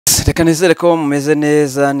Reka nizere ko mumeze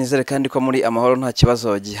neza, nizere kandi ko muri amahoro nta kibazo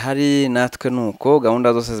gihari, natwe nuko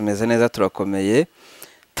gahunda zose zimeze neza, turakomeye.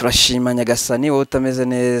 Turashima Nyagasani, wowe utameze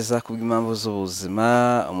neza kubw'impamvu z'ubuzima,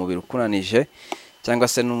 umubiri ukunanije cyangwa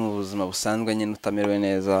se no mu buzima busanzwe nyine utamerewe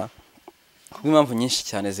neza kubw'impamvu nyinshi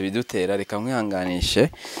cyane zibidutera, reka nkwihanganishe,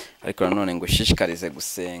 ariko nanone ngo ushishikarize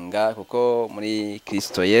gusenga kuko muri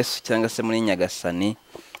Kristo Yesu cyangwa se muri Nyagasani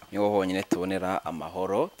niho honyine tubonera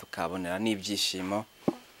amahoro, tukabonera n'ibyishimo.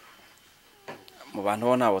 Mu bantu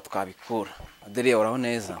bo nabo twabikura. Adeliye uraho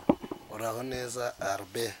neza? Uraho neza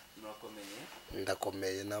Arbe.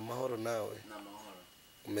 Ndakomeye na amahoro nawe.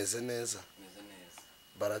 Umeze neza?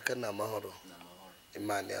 Baraka na amahoro.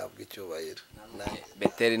 Imana yahabwa icyubahiro.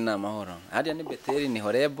 Beteri na amahoro. Hariya ni Beteri ni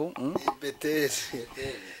Horebu? Beteri.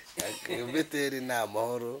 Beteri na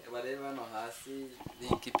amahoro. Bareba no hasi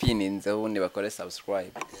link ipininze ubundi bakore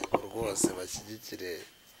subscribe. Rwose bashyigikire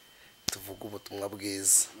tuvuga ubutumwa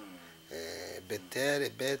bwiza. Beteri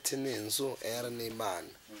beti ni inzu, era ni Imana.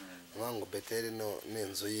 Ngo Beteri ni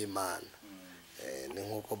inzu y'Imana. Ni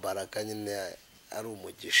nkuko Baraka nyine ari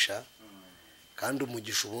umugisha, kandi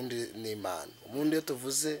umugisha ubundi ni Imana. Ubundi iyo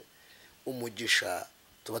tuvuze umugisha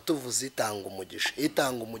tuba tuvuze itanga umugisha.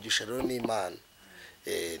 Itanga umugisha rero ni Imana.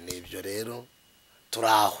 Nibyo rero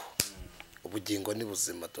turaho. Ubugingo ni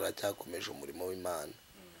buzima, turacyakomeje umurimo w'Imana.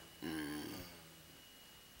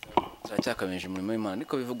 Turacyakomeje umurimo w'Imana,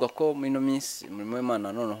 niko bivugwa ko muri no minsi umurimo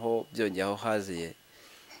w'Imana noneho byongeyeho haziye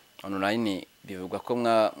online, bivugwa ko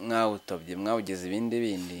mwawutobye mwawugeze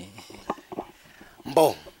ibindi.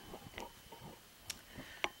 Mbo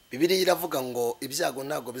Bibiliya iravuga ngo ibyago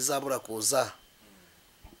ntabwo bizabura kuza,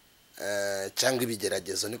 cyangwa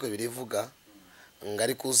ibigeragezo, niko birivuga ngo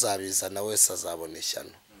ariko uzabizana wese azabona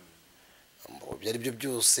ishyano. Mbo byari byo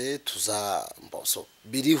byose tuzamboso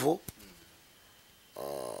biriho,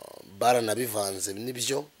 baranabivanze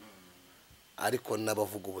nibyo, ariko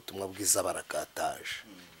n'abavuga ubutumwa bwiza barakataje.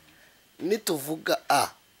 Nituvuga A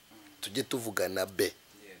tujye tuvuga na B,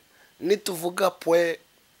 nituvuga point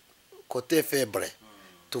côté faible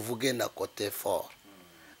tuvuge na côté fort.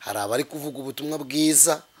 Hari abari kuvuga ubutumwa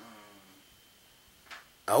bwiza,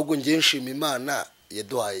 ahubwo ngiye nshima Imana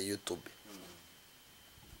yaduhaye YouTube.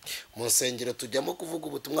 Mu nsengero tujyamo kuvuga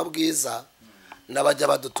ubutumwa bwiza, n'abajya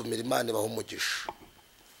badutumira Imana baho umugisha.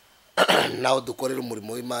 Naho dukorera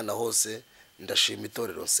umurimo w'Imana hose, ndashima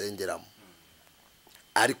itorero nsengeramo.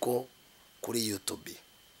 Ariko kuri YouTube,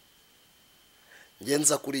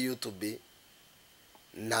 ngenza kuri YouTube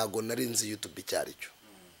ntago nari nzi YouTube cyari cyo.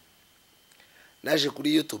 Naje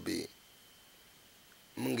kuri YouTube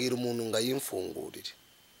mbwira umuntu ngo ayimfungurire,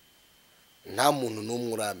 nta muntu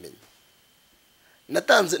n'umwe uramenya.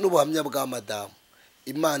 Natanze n'ubuhamya bwa madamu,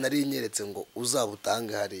 Imana ari inyeretse ngo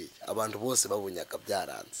uzabutange hariya, abantu bose babunyaka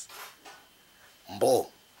byaranze.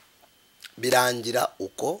 Mbo birangira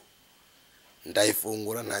uko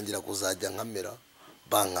ndayifungura, ntangira kuzajya nkamera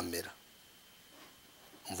bankamera,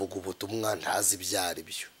 mvuga ubutumwa ntazi ibyari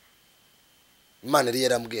byo. Imana yari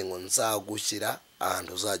yarambwiye ngo nzagushyira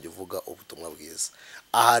ahantu uzajya uvuga ubutumwa bwiza.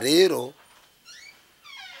 Aha rero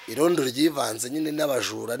irondo ryivanze nyine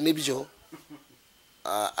n'abajura nibyo,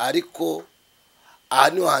 ariko aha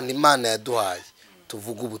niho hantu Imana yaduhaye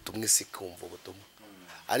tuvuga ubutumwa, isi kumva ubutumwa.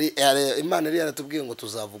 Imana yari yaratubwiye ngo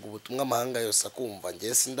tuzavuga ubutumwa amahanga yose akumva.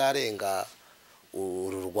 Ngiye sindarenga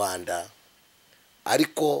uru Rwanda,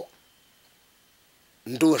 ariko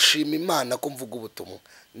ndoshima Imana ko mvuga ubutumwa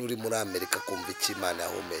nuri muri Amerika kumva icyo Imana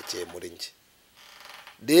yahumekeye muri njye.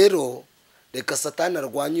 Rero reka Satani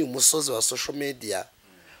arwanye umusozi wa social media.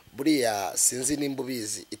 Buriya sinzi nimba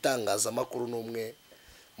ubizi, itangazamakuru n'umwe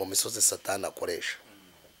mu misozi Satani akoresha.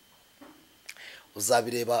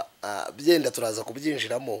 Uzabireba byenda turaza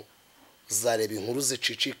kubyinjiramo, uzareba inkuru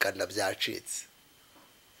zicicikana byacitse.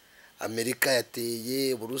 Amerika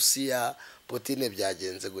yateye Burusiya, Putin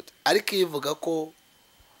byagenze gute, ariko ivuga ko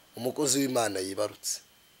umukozi w'Imana yibarutse.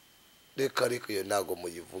 Reka ariko iyo ntago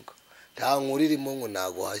muyivuga, nta nkuru irimo ngo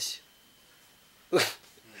ntago hashye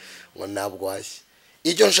ngo ntabwo hashye.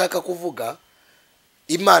 Icyo nshaka kuvuga,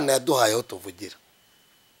 Imana yaduhayeho tuvugira.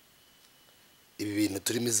 Ibi bintu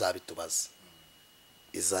turimo izabitubaza,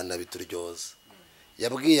 izanabituryoza.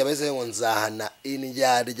 Yabwiye abeze ngo nzahana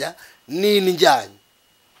indyarya n'indyanye.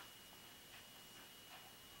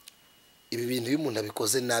 Ibi bintu iyo umuntu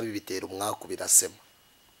abikoze nabi bitera umwaku, birasema,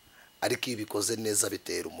 ariko iyo bikoze neza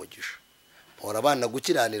bitera umugisha. Mpora abana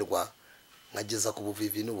gukiranirwa nkageza ku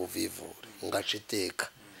buvivi n'ubuvivure, ngaca iteka.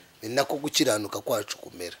 Ni nako gukiranuka kwacu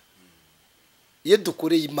kumera. Iyo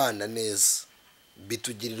dukoreye Imana neza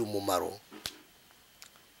bitugirira umumaro,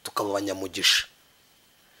 tukaba abanyamugisha.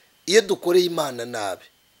 Iyo dukoreye Imana nabi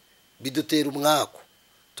bidutera umwaku,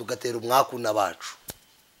 tugatera umwaku n'abacu,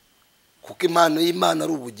 kuko impano y'Imana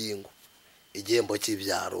ari ubugingo, igihembo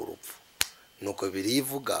cy'ibyaha ari urupfu. Nuko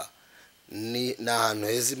birivuga ni ahantu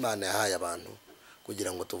heza Imana yahaye abantu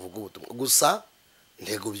kugira ngo tuvuge ubutumwa. Gusa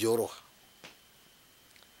ntego byoroha,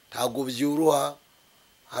 ntabwo byoroha.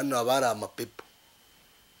 Hano abari amapepo,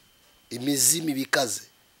 imizimi bikaze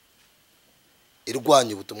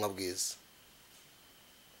irwanya ubutumwa bwiza.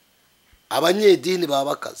 Abanyedini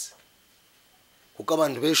baba bakaze, kuko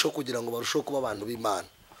abantu benshi kugira ngo barusheho kuba abantu b'Imana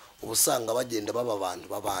ubu usanga bagenda baba abantu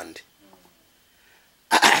babandi.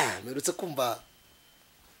 Mperutse kumva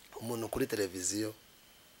umuntu kuri televiziyo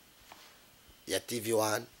ya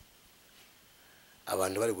TV1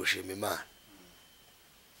 abantu bari gushima Imana.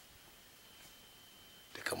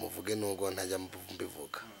 Reka muvuge nubwo ntajya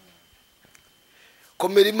mbivuga.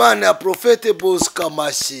 Komera Imana ya Profete Bosco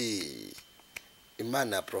amashyi.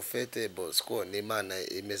 Imana ya Profete Bosco ni Imana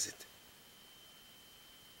imeze ite?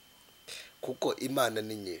 Kuko Imana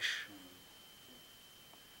ni nyinshi,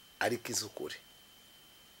 ariko iz'ukuri,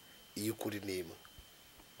 iy'ukuri ni imwe.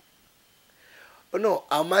 No,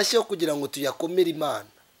 amashyi yo kugira ngo tuyakomere Imana.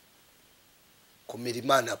 Komera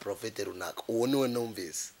Imana ya Profete runaka, uwo niwe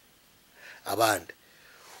numvise. Abandi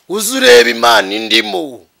uzureba Imana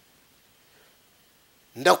indimo,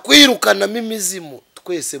 ndakwirukanamo imizimu.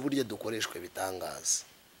 Twese burya dukoreshwe bitangaza,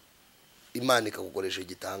 Imana ikagukoresha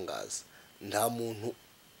igitangaza. Nta muntu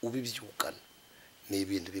ubibyukana, ni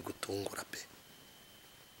ibintu bigutungura pe.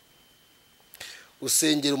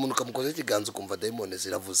 Usengera umuntu ukamukoza ikiganza ukumva daimone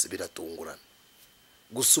ziravuze, biratungurana.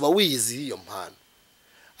 Gusa uba wiyiziye iyo mpano,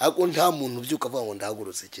 ariko nta muntu ubyuka avuga ngo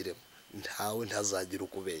ndahagurutse kirema. Ntawe, ntazagira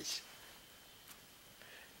ukubeshya.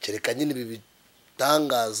 Kereka nyine ibi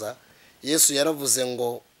bitangaza. Yesu yaravuze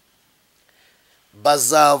ngo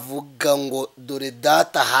bazavuga ngo dore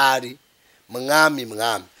data hari, mwami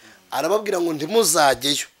mwami. Arababwira ngo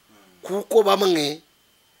ntimuzajyeyo, kuko bamwe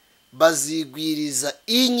bazigwiriza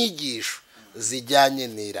inyigisho zijyanye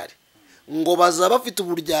n'irari, ngo bazaba bafite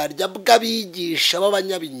uburyarya bw'abigisha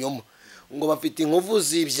b'abanyabinyoma, ngo bafite inkovu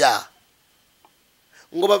z'ibyaha,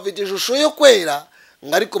 ngo bafite ishusho yo kwera,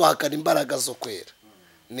 ngo ariko bahakana imbaraga zo kwera.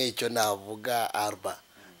 Nicyo navuga arba.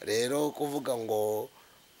 Rero kuvuga ngo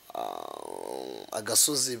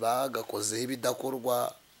agasozi bagakozeho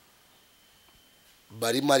ibidakorwa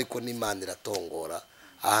barimo, ariko n'Imana iratongora.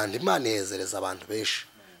 Ahandi Imana ihezereza abantu benshi,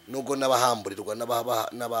 nubwo n'abahamburirwa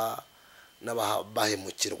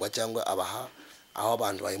n'abahemukirwa cyangwa aho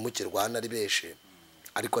abantu bahemukirwa hano ari benshi,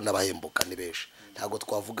 ariko n'abahembuka ni benshi. Ntabwo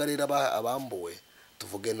twavuga rero abambuwe,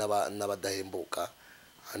 tuvuge n'abadahembuka.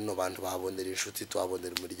 Hano abantu bahabonera inshuti,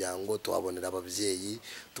 tuhabonera umuryango, tuhabonera ababyeyi,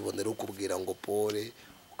 tubonera ukubwira ngo pole,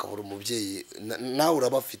 ukabura umubyeyi nawe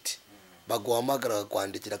urabafite, baguhamagara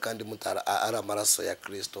kwandikira kandi mutara ari amaraso ya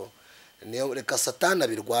Kristo. Niyo reka Satani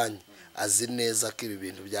abirwanye, azi neza ko ibi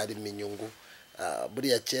bintu byarimo inyungu.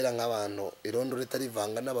 Buriya kera nk'abantu irondo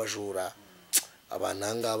ritarivanga n'abajura, abantu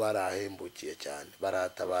ahangaha barahembukiye cyane,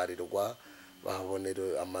 baratabarirwa,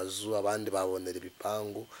 bahabonera amazu, abandi babonera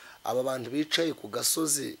ibipangu. Aba bantu bicaye ku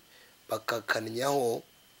gasozi bakakanyaho,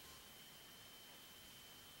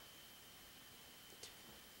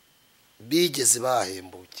 bigeze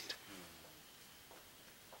bahembukira.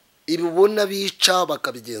 Ibi ubona bica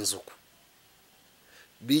bakabigenza uko,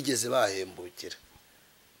 bigeze bahembukira.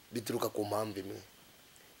 Bituruka ku mpamvu imwe,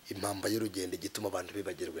 impamba y'urugendo igituma abantu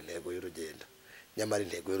bibagirwa intego y'urugendo. Nyamara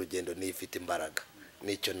intego y'urugendo ni ifite imbaraga.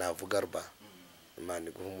 Nicyo navuga rba. Imana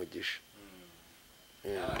iguha umugisha.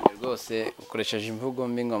 Rwose ukoresheje imvugo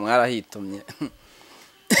mbi ngo mwarahitumye.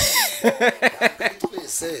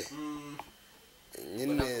 Twese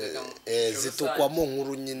nyine zitukwamo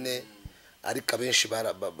nkuru nyine, ariko abenshi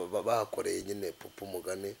bahakoreye nyine pupu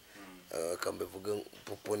umugani. Akambivuga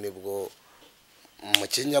pupu nibwo mu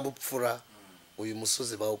kinyabupfura, uyu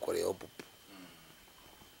musozi bawukoreyeho pupu.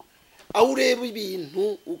 Aho ureba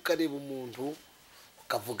ibintu ukareba umuntu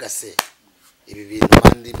ukavuga se ibi bintu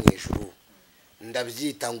bandi mu ijuru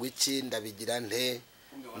ndabyita ngo iki, ndabigira nte,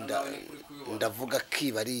 ndavuga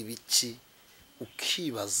kiba ari ibiki,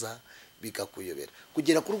 ukibaza bikakuyobera.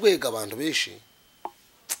 Kugera ku rwego abantu benshi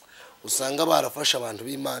usanga barafasha abantu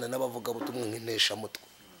b'Imana n'abavuga butumwa nk'intesha mutwe.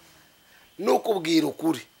 Nukubwira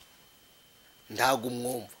ukuri ntago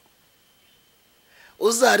umwumva.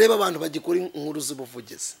 Uzareba abantu bagikora inkuru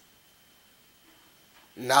z'ubuvugizi,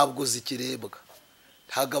 ntabwo zikirebwa,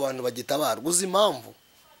 ntago abantu bagitabarwa. Uzi impamvu?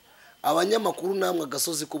 Abanyamakuru namwe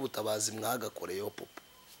agasozi k'ubutabazi mwagakoreyeho popo.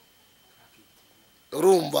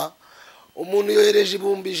 Urumva umuntu yohereje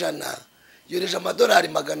 100,000, yohereje amadolari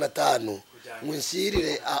 500 ngo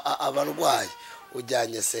nshyirire abarwayi,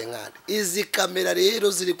 ujyanye senkani. Izi kamera rero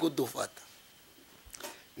ziri kudufata,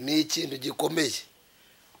 ni ikintu gikomeye.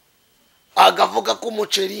 Agavuga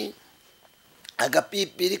k'umuceri,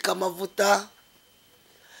 agapipiri k'amavuta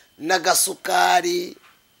n'agasukari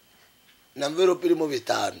na mverope irimo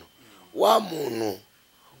 5. Wa muntu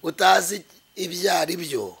utazi ibyari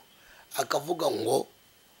byo akavuga ngo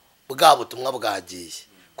bwa butumwa bwagiye.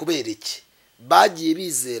 Kubera iki? Bagiye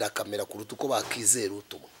bizera kamera kuruta uko bakizera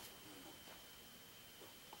ubutumwa.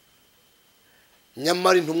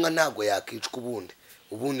 Nyamara intumwa ntago yakicwa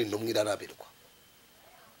ubundi intumwa irarabirwa,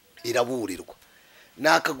 iraburirwa.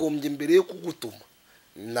 Nakagombye imbere yo kugutuma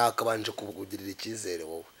nakabanje kubugirira icyizere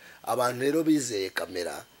wowe. Abantu rero bizeye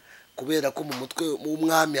kamera kubera ko mu mutwe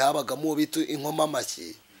w'umwami habagamo bitu inkoma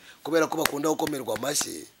amashyi, kubera ko bakunda gukomerwa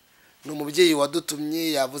amashyi. N'umubyeyi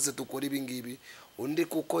wadutumye yavuze dukora ibi ngibi, undi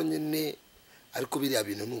kuko nyine ariko biriya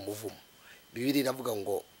bintu ni umuvumo. Bibiliya iravuga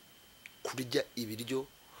ngo kurya ibiryo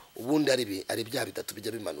ubundi ari bya bitatu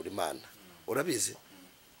bijya bimanura Imana. Urabizi?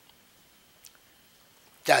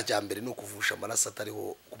 Cya mbere ni ukuvusha amaraso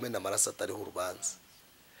atariho, kumena amaraso atariho urubanza.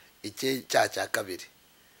 Cya kabiri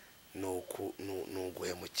ni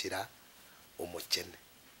uguhemukira umukene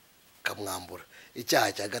kamwambura.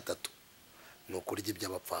 Icyaha cya gatatu ni ukurya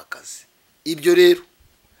iby'abapfakazi. Ibyo rero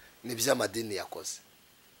ni by'amadini yakoze.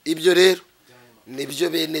 Ibyo rero ni byo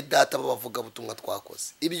bene data bavuga butumwa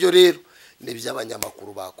twakoze. Ibyo rero ni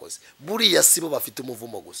by'abanyamakuru bakoze. Buriya sibo bafite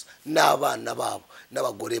umuvumo gusa, n'abana babo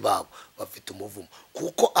n'abagore babo bafite umuvumo,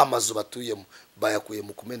 kuko amazu batuyemo bayakuye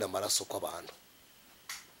mu kumena amaraso kw'abantu.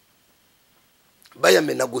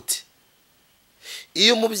 Bayamena gute?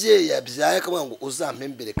 Iyo umubyeyi yabyaye akavuga ngo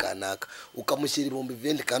uzampembere kanaka ukamushyira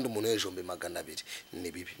 20 kandi umuntu yejombe 200,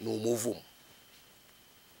 ni bibi, ni umuvumo.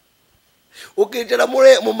 Ukicara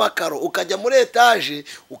mu makaro ukajya muri etage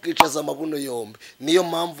ukicaza amabuno yombi. Niyo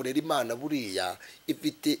mpamvu rero Imana buriya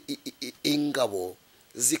ifite ingabo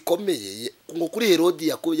zikomeye. Ngo kuri Herode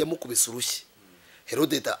yamukubise urushyi,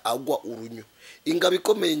 Herode agwa urunyo. Ingabo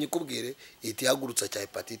ikomeye nyikubwire iti yagurutsa cya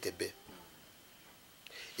hepatite B,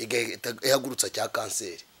 ihagurutsa cya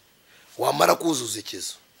kanseri. Wamara kuzuza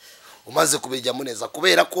ikizo umaze kubijyamo neza,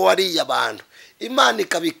 kubera ko wari abantu Imana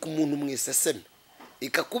ikabika umuntu mwiseseme,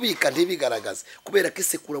 ikakubika ntibigaragaze, kubera ko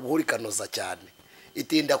isekura buhoro ikanoza cyane,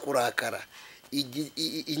 itinda kurakara,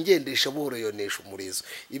 ingendesha buhoro yonesha umurizo.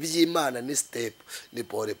 Iby'Imana ni step, ni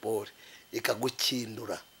pole pole,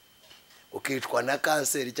 ikagukindura ukicwa na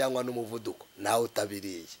kanseri cyangwa n'umuvuduko nawe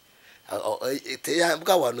utabiriye.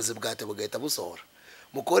 Bwa buhanuzi bwate bugahita busohora.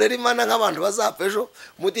 Mukorera Imana nk'abantu bazapfa ejo,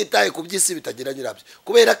 mutitaye ku by'isi bitagira nyirabyo,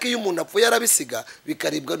 kubera ko iyo umuntu apfuye arabisiga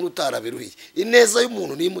bikaribwa n'utarabiruhiye. Ineza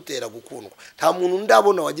y'umuntu nimutera gukundwa. Nta muntu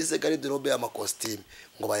ndabona wagize garderobe y'amakositime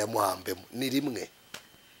ngo bayamuhambemo, ni rimwe.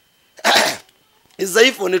 Iza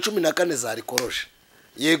iPhone 14 zarikoroshe.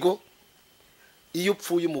 Yego, iyo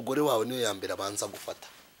upfuye umugore wawe niyo yambere abanza gufata,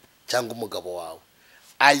 cyangwa umugabo wawe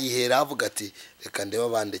ayihera avuga ati reka ndeba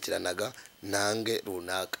bandekiranaga nange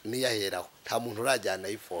runaka, niyaheraho. Nta muntu urajyana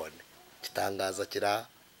iPhone, kitangaza kira.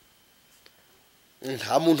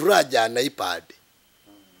 Nta muntu urajyana iPad,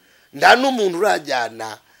 nta n'umuntu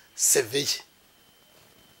urajyana CV.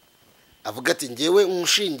 Avuga ati ngewe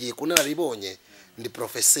umushingiye ku nararibonye ndi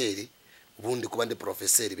profeseri, ubundi kuba ndi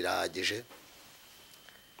profeseri birahagije,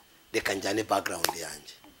 reka njyane background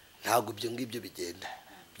yanjye. Ntabwo ibyo ngibyo bigenda,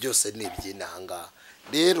 byose ni iby'inanga.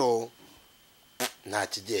 Rero nta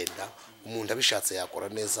kigenda. Umuntu abishatse yakora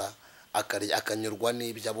neza, akanyurwa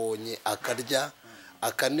n'ibyo abonye, akarya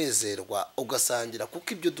akanezerwa, ugasangira,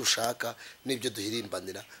 kuko ibyo dushaka n'ibyo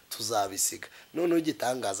duhirimbanira tuzabisiga. Noneho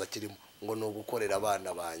igitangaza kirimo ngo no gukorera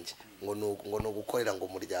abana banjye, ngo no gukorera ngo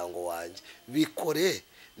umuryango wanjye. Bikore,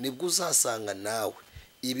 nibwo uzasanga nawe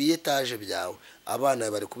ibiyetaje byawe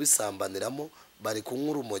abana bari kubisambaniramo, bari kunywa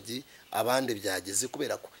urumogi, abandi byageze,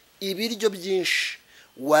 kubera ko ibiryo byinshi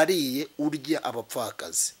wariye urya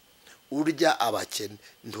abapfakazi, urya abakene,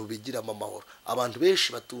 ntubigiramo amahoro. Abantu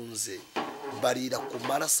benshi batunze barira ku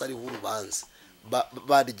maraso ariho urubanza,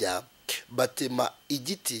 barya batema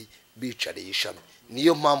igiti bicariye ishami.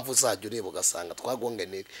 Niyo mpamvu uzajya ureba ugasanga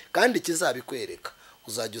twagongene, kandi kizabikwereka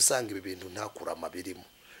uzajya usanga ibi bintu nta kurama birimo,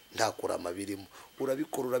 nta kurama birimo.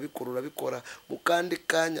 Urabikora mu kandi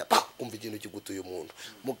kanya kumva ikintu kigutuye umuntu,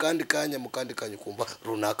 mu kandi kanya kumva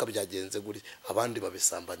runaka byagenze guri, abandi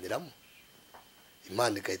babisambaniramo,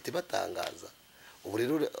 Imana igahita ibatangaza. Ubu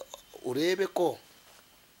rero urebe ko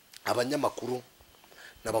abanyamakuru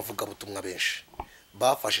n'abavuga butumwa benshi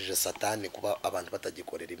bafashije Satani kuba abantu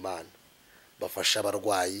batagikorera Imana. Bafasha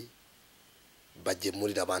abarwayi,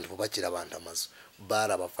 bagemurira abantu, bubakira abantu amazu,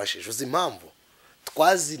 barabafashije. Uzi impamvu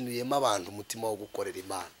twazinuyemo abantu umutima wo gukorera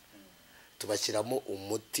Imana, tubashyiramo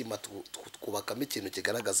umutima, twubakamo ikintu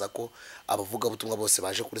kigaragaza ko abavugabutumwa bose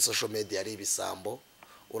baje kuri social media ari ibisambo,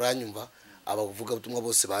 uranyumva, abavugabutumwa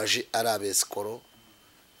bose baje ari abesikoro,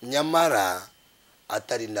 nyamara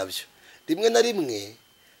atari nabyo. Rimwe na rimwe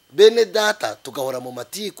bene data tugahora mu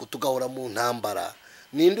matiku, tugahora mu ntambara,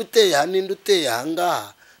 ninde uteye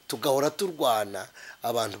ahangaha, tugahora turwana,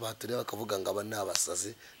 abantu batureba bakavuga ngo aba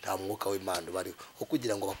nabasazi, nta mwuka w'Imana bariho, aho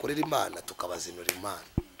kugira ngo bakorere Imana tukabazinura Imana.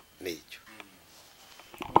 Nicyo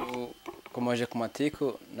komeje ku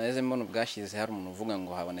matiku. Naheze mbona ubwashize hari umuntu uvuga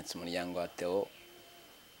ngo habonetse umuryango wa Theo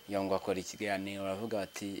yongwe akora ikiganiro, uravuga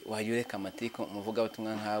bati wajya ureka amatiku umuvuga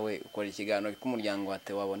ubutumwa nkawe ukora ikiganiro ko umuryango wa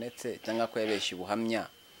Theo wabonetse cyangwa ko yabeshye ubuhamya,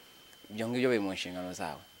 ibyo ngibyo biri mu nshingano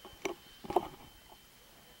zawe?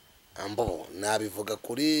 ambo nabivuga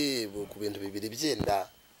kuri ku bintu bibiri byenda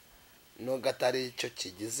no gatari cyo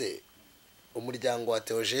kigize umuryango wa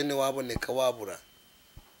theogene waboneka wabura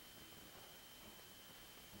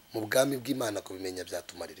mu bwami bw'Imana. Kubimenya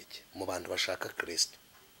byatumarira iki mu bantu bashaka Kristo?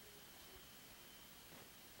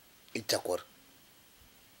 Icyakora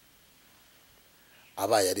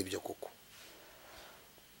abaye ari byo koko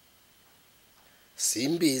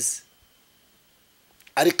simbizi,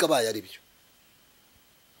 ariko abaye ari byo,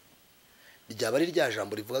 ryaba ari rya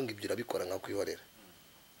jambo rivuga ngo ibyo urabikora nka kwihorera,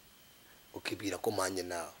 ukibwira ko manye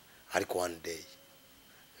nawe, ariko one day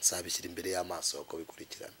nzabishyira imbere y'amaso uko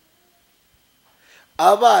bikurikirana.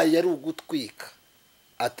 Abaye ari ugutwika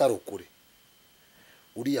atari ukuri,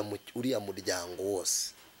 uriya muryango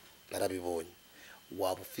wose narabibonye,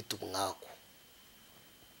 waba ufite umwaku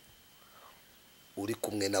uri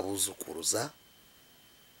kumwe n'abuzukuruza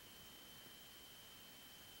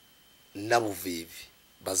n'abuvivi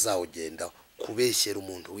bazawugendaho kubeshyera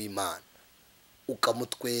umuntu w'Imana,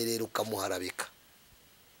 ukamutwerera, ukamuharabika,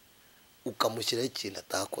 ukamushyiraho ikintu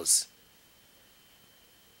atakoze.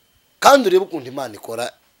 Kandi urebe ukuntu Imana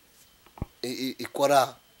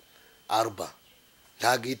ikora arba,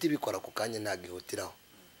 ntabwo ihita ibikora ku kanya, ntabwo ihutiraho.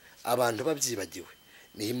 Abantu babyibagiwe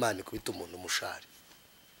niho Imana ikubita umuntu umushari.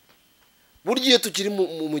 Burya iyo tukiri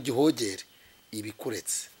mu gihogere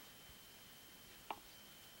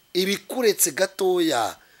ibikuretse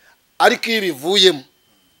gatoya, ariko iyo bivuyemo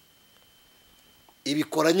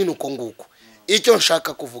ibikora nyine uko nguko. Icyo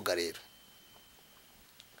nshaka kuvuga rero,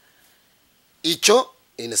 icyo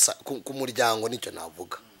ku muryango nicyo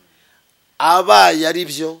navuga, abaye ari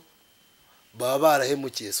byo baba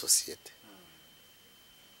barahemukiye sosiyete,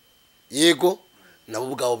 yego nabo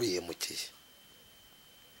ubwabo bihemukiye.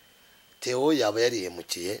 Theo yaba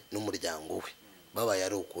yarihemukiye n'umuryango we, babaye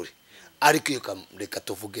ari ukuri. Ariko reka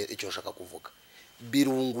tuvuge icyo nshaka kuvuga,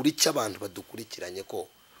 birungura icyo abantu badukurikiranye ko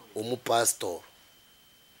umupasitori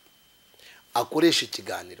akoresha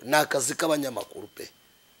ikiganiro, ni akazi k'abanyamakuru pe,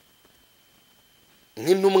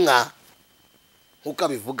 nk'intumwa nk'uko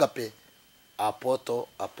abivuga pe,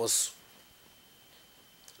 aposo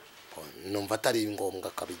numva atari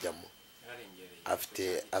ngombwa akabijyamo,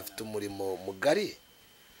 afite umurimo mugari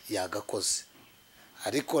yagakoze.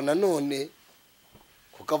 Ariko nanone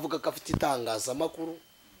kuko avuga ko afite itangazamakuru,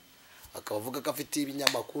 akavuga ko afite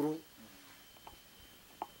ibinyamakuru,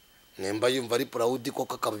 nemba yumva ari proud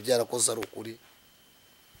koko akaba byarakoze ari ukuri,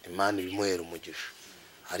 Imana ibimuhera umugisha.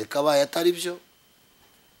 Ariko abaye atari byo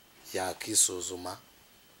yakisuzuma.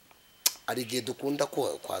 Ari igihe dukunda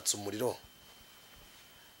kwatsa umuriro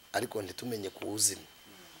ariko ntitumenye kuwuzimya,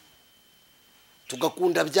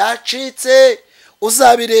 tugakunda byacitse.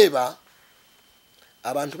 Uzabireba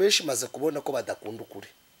abantu benshi maze kubona ko badakunda ukuri,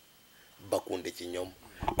 bakunda ikinyoma.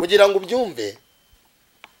 Kugira ngo ubyumve,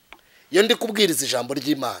 iyo ndi kubwiriza ijambo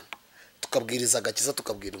ry'Imana, tukabwiriza agakiza,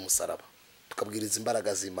 tukabwira umusaraba, tukabwiriza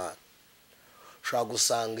imbaraga z'Imana, ushobora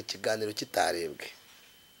gusanga ikiganiro kitarebwe.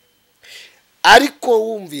 Ariko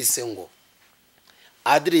wumvise ngo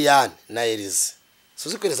Adrian na Elise,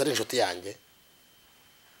 suzi kweza ari inshuti yanjye,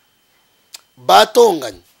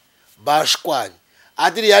 batonganye, bashwanye,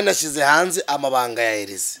 Adrian ashyize hanze amabanga ya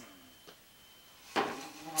Elise,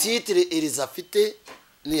 titire Elise afite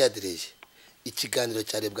ni Adriye, ikiganiro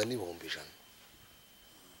cyarebwa n'ibihumbi 100.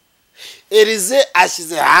 Elise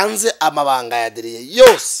ashyize hanze amabanga ya Adriye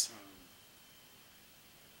yose,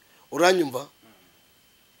 uranyumva?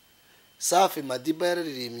 Safi Madiba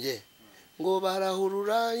yararirimbye ngo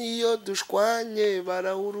barahurura iyo dushwanye,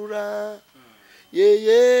 barahurura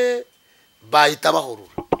yeye, bahita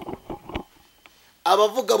bahurura.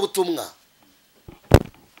 Abavuga butumwa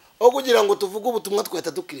aho kugira ngo tuvuge ubutumwa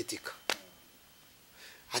twahita dukritika,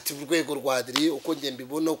 ati urwego rwa Adriye uko njye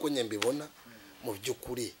mbibona, mu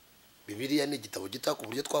by'ukuri Bibiliya ni igitabo gita ku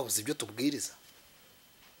buryo twabuze ibyo tubwiriza.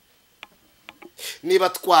 Niba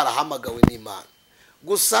twarahamagawe n'Imana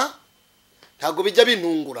gusa, ntago bijya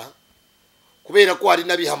bintungura kubera ko hari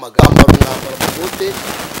nabihamagara umwambaro mukote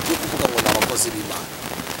yo kuvuga ngo nabakozi b'Imana.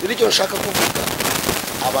 Nicyo nshaka kuvuga,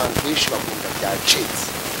 abantu benshi bakunda byacitse.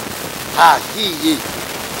 Hahiye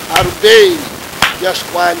Albert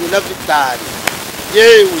yashwanye na Vitali,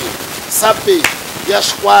 yewe Sabe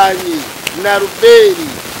yashwanye na Ruberi,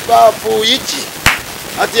 bapfuye iki?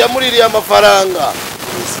 Ati yamuririye amafaranga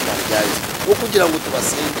n'izina ryayo wo kugira ngo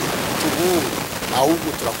tubasenge tubuhe,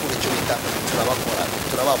 ahubwo turakora icyo bita turabakora,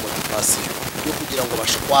 turabamotivasiyo yo kugira ngo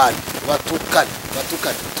bashwane, batukane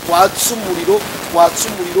twatse umuriro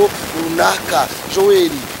runaka.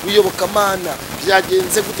 Joel wiyobokamana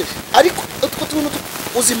byagenze gute? Ariko utwo tuntu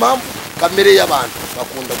uzi impamvu kamere y'abantu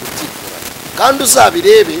bakunda gutikura, kandi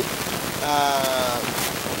uzabirebe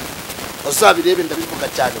ndabivuga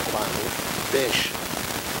cyane ku bantu benshi.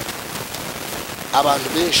 Abantu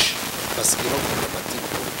benshi basigaye bakunda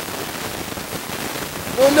amatikura,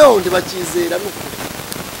 noneho ntibakizera n'ukuri.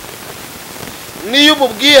 Niyo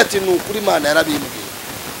umubwiye ati ni ukuri Imana yarabimbwiye,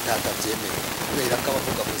 ntatabyemera kubera ko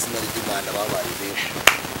abavuga mu izina ry'Imana baba bari benshi.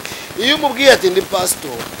 Iyo umubwiye ati ndi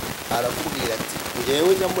pastor, arakubwira ati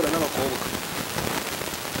ngewe nyamura n'abakobwa,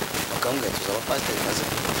 bakambwira tuza abapasiteri maze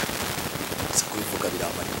kubivuga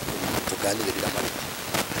biramara, tuganire biramara.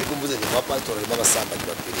 Ariko mvuze ngo abapasiteri barimo abasambanyi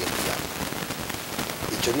bakwiriye kuyama.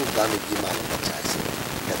 Icyo ni ubwami bw'Imana ndacyaje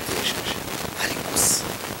ndatesheje. Ariko se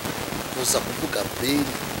kuza kuvuga beri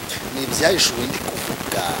ni ibyayishuwe ndi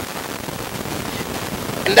kuvuga,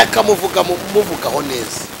 ndakamuvuga muvugaho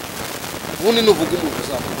neza. Ubundi nuvuga umuntu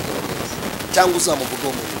uzamuvugaho neza cyangwa uzamuvugaho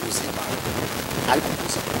umuntu ubuzima, ariko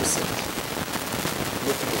kuza kumuseka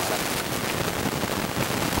no kumuharana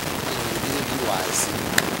ibintu wazi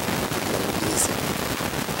kugira ngo ugeze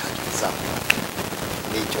ntacyo bizamura.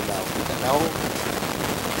 Nicyo navuga. Naho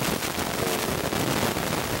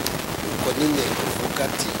uko nyine uvuga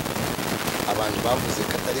ati abantu bavuze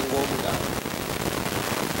ko atari ngombwa,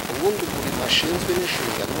 ubundi umurimo ashinzwe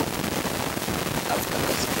n'inshingano avuga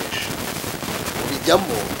akazi kenshi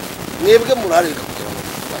ubijyamo. Mwebwe murareka kugira ngo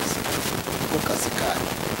mutubaze kuko kazi kanyu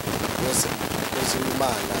rwose umukozi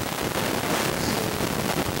w'Imana,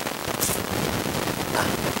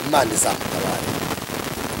 Imana izamutabara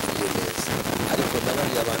iyo neza. Ariko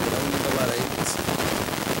n'abandi abantu nabo niba barahindutse,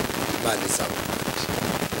 Imana izamutabara.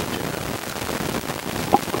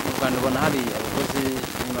 Mu Rwanda ubona hari abakozi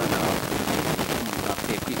b'Imana umuntu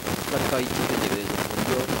akwiye kwifata icyitegererezo ku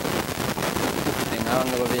buryo ufite nk'aba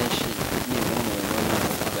ngaba benshi nibura umuntu w'Imana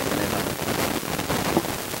uhagaze neza.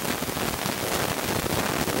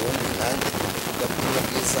 Ubundi nanjye kuvuga ubutumwa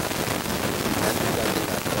bwiza, nanjye ubwanjye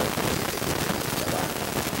nakora icyitegererezo cy'abantu.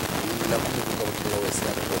 Nako umuvuga ubutumwa wese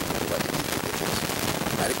yagomba kuba icyitegererezo.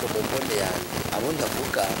 Ariko mu mbone yanjye abo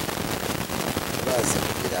ndavuga bazi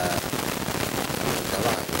kugira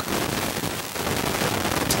abanga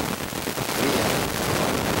kuriya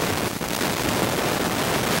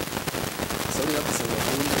sori yavuze ngo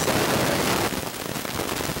ubundi asanga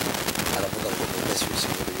aravuga ngo ndashyushye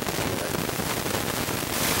muri bitumwa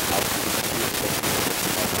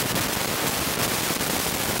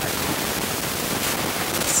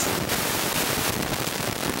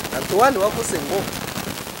Antoine wavuze ngo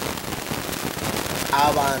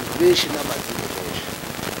abantu benshi n'amadini menshi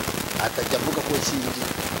atajya avuga ko kingi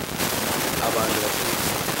abantu bafite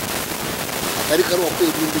atari kari wakuye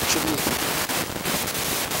ibindi 10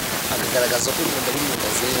 akagaragaza ko umuntu ari mu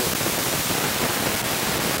ndazero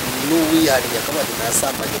n'uwihariye akabadi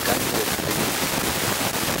nasambanye kandi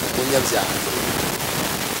umunyabyaha.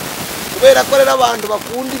 Kubera ko rero abantu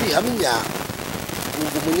bakunda ibihamya,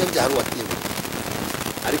 umva umunyabyaha watewe,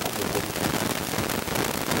 ariko umugome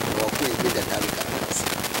wakuye ibindi atabigaragaza,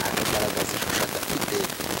 akagaragaza ishusho adafite,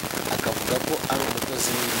 akavuga ko ari umukozi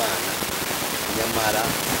w'Imana nyamara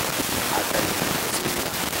atari umukozi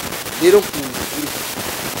w'Imana. Rero nkunda ukuri,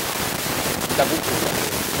 ndagukunda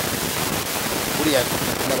buriya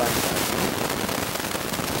n'abandi bantu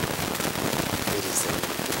berize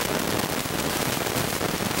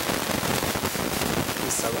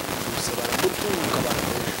bisaba baramutunga abantu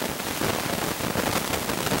benshi,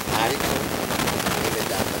 ariko mwene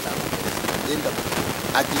data namugereza agenda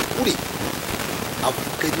agiye kuri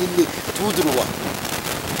avuga nyine tuduruwa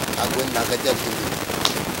agwe nagajya byindi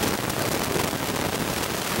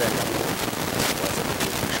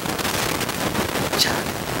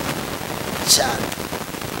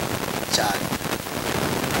cyane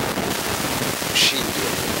ushingiye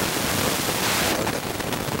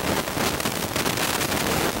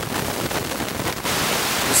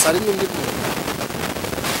gusa ari n'undi muntu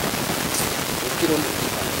ubwirondo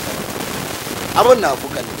abo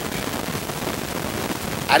navuga ni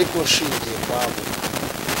ariko nshingiye kwabo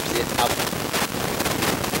bye abo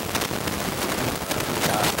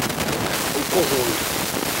ko nkunda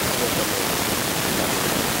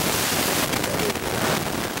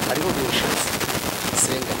hariho benshi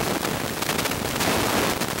senga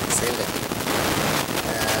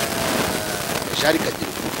jari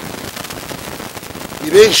kagira ni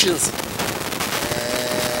benshi nzi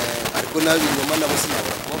ariko nabi nyuma nabo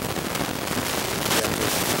sinabura ko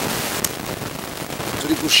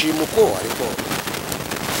turi gushima uko ariko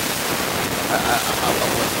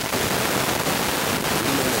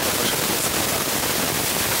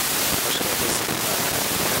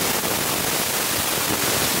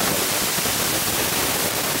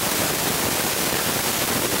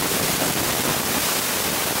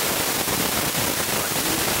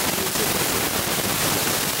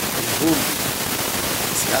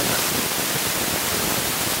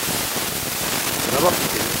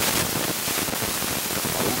turabafite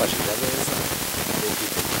abumbashije neza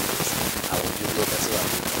abo by'ubwo kazibaye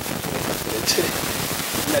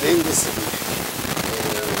narenguse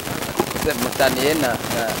mutaniye na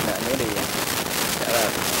nuriya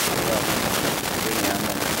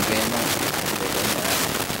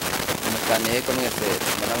mutaniye ko mwese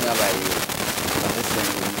mbona mwabaye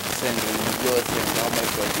abasenga ibintu byose naho muri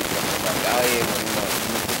politiki bwawe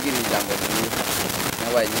mukubwira ijambo ryiza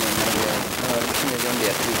mwabaye nyine n'abashimye zombi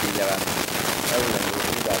yatwikirije abantu bavuze ngo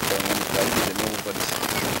ubuvuzi bwawe ngo mutwarigize n'ubu ukora iki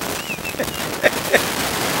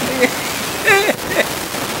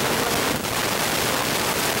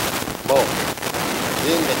bo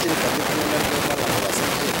yenda kireka kumwe na byo abantu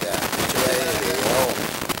basakira icyo yahereyeho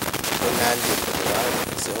ko nanjye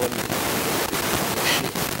bavuzeho ni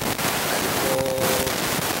ariko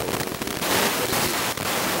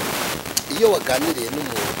iyo waganiriye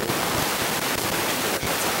n'umuntu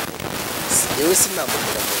yewe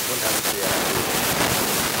sinamubwira ngo ntabwo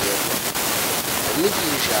yarangiye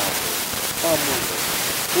n'igihe ijambo wa muntu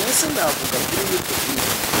ubu se navuga kuri YouTube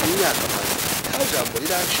imyaka maze nta jambo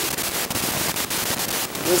rirancika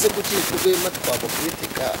uze kuki kugwema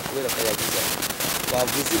twamukritika kubera ko yagize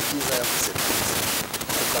twavuze ibyiza yavuze byiza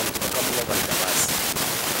kandi tukamubabarira basi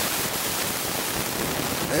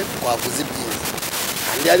twavuze ibyiza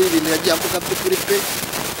kandi hari ibintu yagiye avuga kuri pe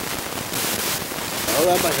aho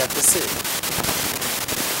bamaje ati se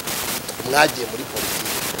mwagiye muri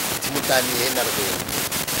politiki timutaniye na rwego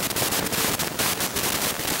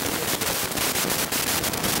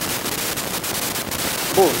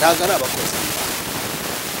bo ntago ari abakozi b'Imana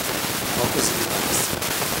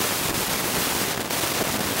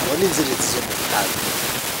abo ni inzererezi zo mu butayu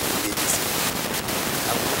mbegeze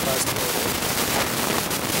abo pasitoro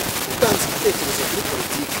utanze ibitekerezo kuri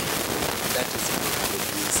politiki byateze ibintu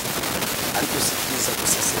byiza ariko si byiza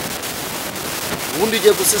gusesengura ubundi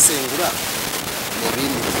ugiye gusesengura ni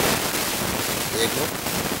ibindi yego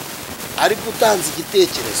ariko utanze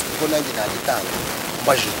igitekerezo kuko nanjye ntagitanga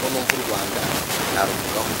mbajije ko numva u Rwanda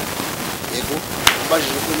naruvugaho yego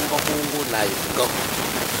mbajije ko numva Kongo nayivugaho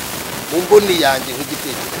mu mboni yanjye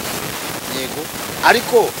nk'igitekerezo yego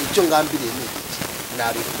ariko icyo ngambiriye ni iki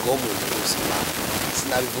nabivugaho mu nyungu z'Imana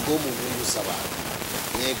sinabivugaho mu nyungu z'abantu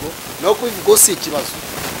yego no kubivugaho si ikibazo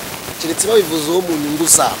keretse babivuzeho mu nyungu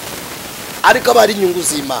zabo ariko aba ari inyungu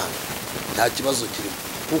z'Imana nta kibazo kirimo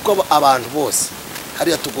kuko abantu bose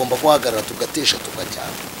hariya tugomba guhagarara tugatesha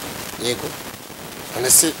tukajyana yego none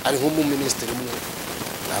se ari nk'umuminisitiri umwe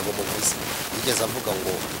ntabwo muvuze yigeze avuga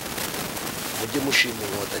ngo mujye mushima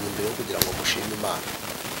inkotanyi imbere yo kugira ngo mushime Imana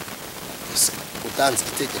utanze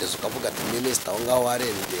igitekerezo ukavuga ati minisita aho ngaho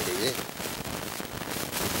warengereye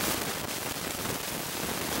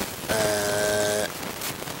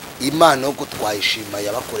Imana uko twayishima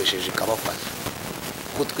yabakoresheje ikabafasha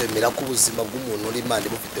ko twemera ko ubuzima bw'umuntu uri Imana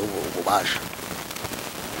ibufiteho ububasha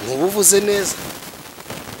ntubuvuze neza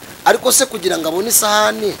ariko se kugira ngo abone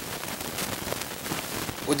isahani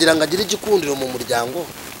kugira ngo agire igikundiro mu muryango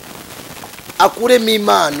akuremo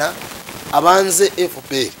Imana abanze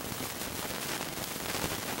FPR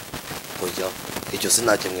kujya icyo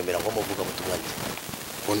sinakemwemera nko muvuga butumwa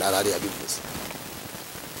ko narari yabivuze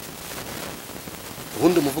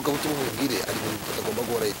ubundi umuvuga butumwa ubwire ari ibintu tutagomba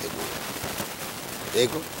guhora yitegura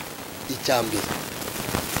yego icyambere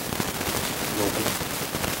no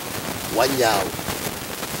wanyawe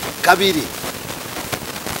kabiri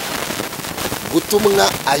gutumwa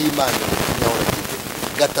ayimana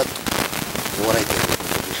gatatu guhora yitegura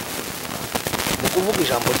mu kuvuga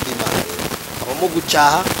ijambo ry'Imana abamo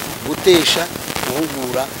gucyaha gutesha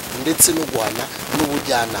guhugura ndetse no guhana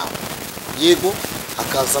n'ubujyanama yego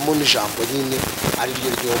akazamo n'ijambo nyine ari ryo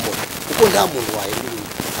ryomora kuko nta muntu wahindura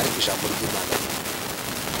ariko ijambo ry'Imana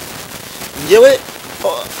ngewe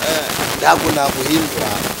ntabwo naguhindura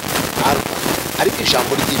ariko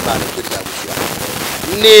ijambo ry'Imana ryo ryagushyira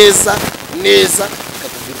neza neza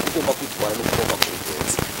ikakubwira uko ugomba kwitwara n'uko ugomba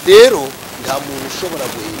kubigenza. Rero nta muntu ushobora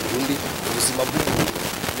guhindura undi. Ubuzima bw'umuntu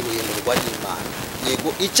buhindurwa n'Imana. Yego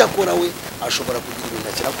icyo akora we ashobora kugira ibintu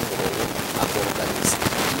ashyira ku murongo akoroganiza.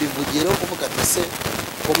 Mbivugiye rero kuvuga ati se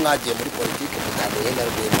ko mwagiye muri politiki mutandukanye na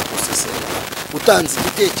rwema gusesengura utanze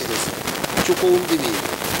igitekerezo cy'uko wumva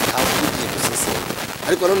ibintu ntabwo ugiye gusesengura,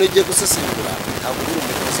 ariko noneho ugiye gusesengura ntabwo uri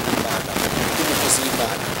umukozi w'Imana. Umukozi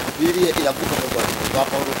w'Imana Bibiliya iravuga mu Rwanda rwa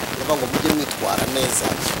Pawulo iravuga ngo mujye mwitwara neza,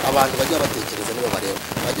 abantu bajya batekereza niba bareba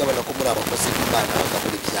bajya babona ko muri abakozi b'Imana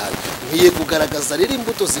bagakora ibyayo. Nkwiye kugaragaza rero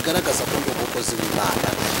imbuto zigaragaza ko ndi umukozi w'Imana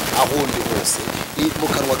aho ndi hose. Mu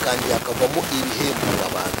kanwa kanjye hakavamo ibihembura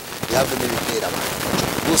abantu, yavamo ibitera abantu amacumu.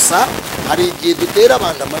 Gusa hari igihe dutera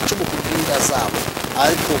abantu amacumu ku bw'inda zabo,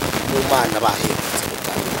 ariko mu Mana bahembutse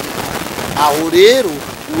gutanga. Aho rero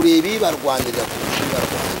ureba ibarwanirira kurusha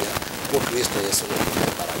ibarwanya ko Kristo Yesu ni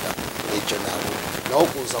imbaraga. Nicyo nabo naho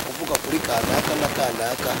kuza kuvuga kuri kanaka na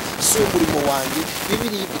kanaka si umurimo wanjye.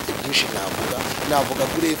 Bibiliya ifite byinshi navuga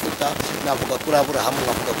kuri Efuta, navuga kuri Aburahamu,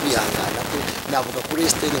 nkavuga kwihangana kwe, navuga kuri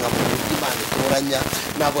Esiteri, nkavuga uburyo Imana itoranya,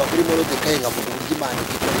 navuga kuri Morodekayi, nkavuga uburyo Imana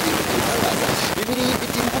ikora ibintu by'ibitangaza. Bibiliya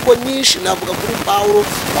ifite imvugo nyinshi, navuga kuri Pawulo,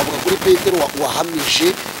 navuga kuri Petero wahamije,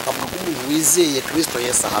 nkavuga ko umuntu wizeye Kristo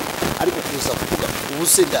Yesu ahamya. Ariko kuza kuvuga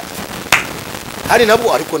ubusenda hari nabwo,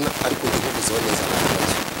 ariko ndivuzeho neza nta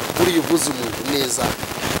kibazo. Buriya uvuze umuntu neza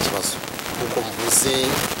nta kibazo, kuko mvuze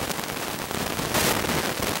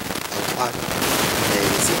Antoine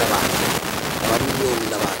n'abandi Mignone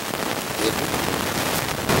n'abandi, yego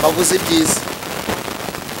bavuze byiza,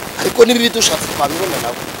 ariko nibibi dushatse twabibona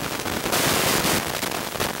nabo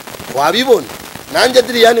wabibona. Nanjye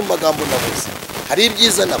Adriyani mu magambo navuze hari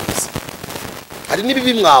ibyiza navuze, hari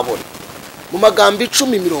n'ibibi mwabona. Mu magambo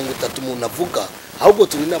 10-30 umuntu avuga, ahubwo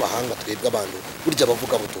turi n'abahanga twebwe abantu burya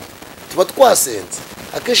bavuga butumwa tuba twasenze.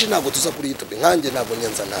 Akenshi ntabwo tuza kuri YouTube, nkanjye ntabwo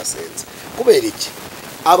nyenza nasenze. Kubera iki?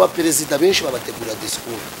 Aba perezida benshi babategura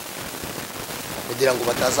discours kugira ngo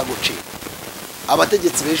bataza gucika.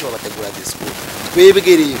 Abategetsi benshi babategura discours. Twebwe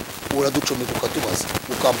rero uraducomeka ukatubaza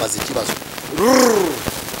ukambaza ikibazo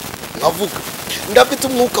nkavuga ndafite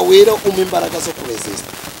umwuka wera umpa imbaraga zo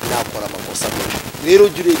kuresista, nakora amakosa menshi. Rero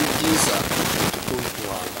jya ureba ibyiza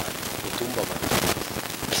utumva abantu.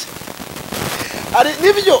 Ari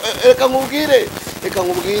nibyo, reka nkubwire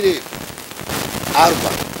Alba,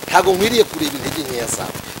 ntabwo nkwiriye kureba intege nkeya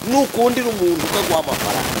zawe. Nukundira umuntu ukaguha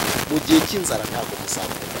amafaranga mu gihe cy'inzara ntabwo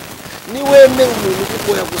musambanya. Niwemera umuntu kuko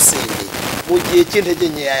yagusengeye mu gihe cy'intege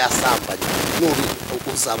nkeya yasambanye,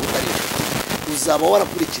 uzaba utari inshuti, uzaba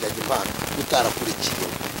warakurikiranye Imana utarakurikiye.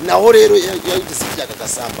 Naho rero yagize ibyaga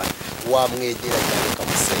agasambanya wamwegera cyane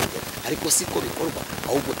ukamusengera, ariko siko bikorwa.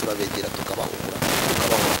 Ahubwo turabegera tukabahura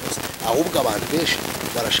gusa. Ahubwo abantu benshi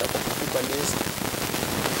barashaka kuvuga neza,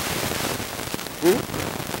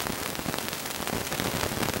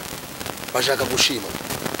 bashaka gushima.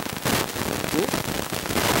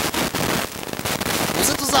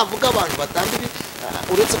 Muze tuzavuga abantu batambi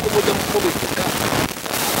uretse ko mujya mu bivuga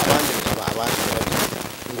abandi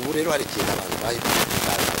ngo ubu rero hari ikintu abantu bayivuga.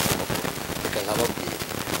 Reka nkababwira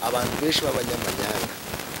abantu benshi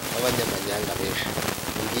b'abanyamanyanga benshi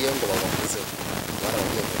ngiye ngo babavuzeho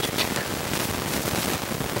barabagiye guceceka.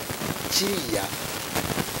 Kiriya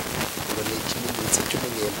ngo ni ikimenyetso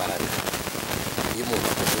cy'umunyembaraga. Iyo umuntu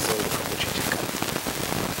akuvuzeho ngo ukamuceceka,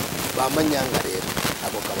 bamanyanga rero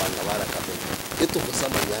abo kabanda barakamenye. Iyo tuvuze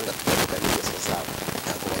amanyanga tukavuga n'ingeso zabo,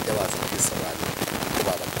 ntabwo bajya baza kwisobanura kuko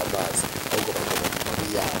babata amazi, ahubwo bakaba mu mabi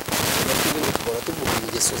yabo. Tukaba tuvuga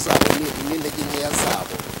ingeso zabo n'intege nkeya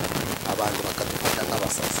zabo, abantu bakadufata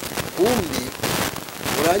nk'abasazi. Kumbi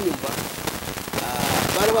uranyumva,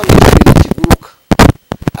 barabanga ikintu kiguruka,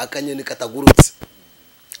 akanyoni katagurutse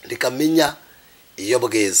ndikamenya iyo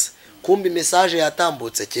bweze. Kumbi message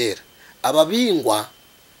yatambutse kera. Ababingwa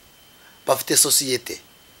bafite societe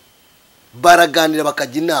baraganira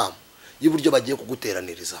bakajya inama y'uburyo bagiye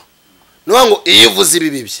kuguteraniriza. Nuwa ngo iyo uvuze ibi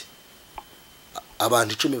bibye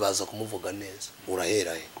abantu 10 baza kumuvuga neza,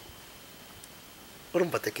 urahera he?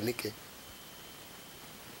 Urumva tekinike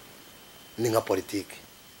ni nka politike.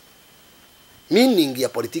 Meaning ya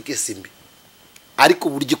politike simbi, ariko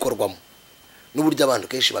uburyo ikorwamo n'uburyo abantu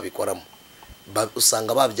kenshi babikoramo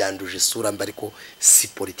usanga babyanduje isura mbi, ariko si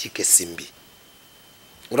politike simbi.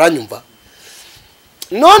 Uranyumva?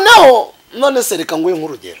 None se reka nguye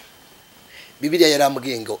nk'urugero. Bibiliya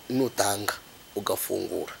yarambwiye ngo nutanga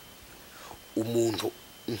ugafungura umuntu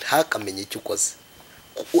ntakamenye icyo ukoze,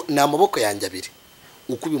 ni amaboko yanjye abiri,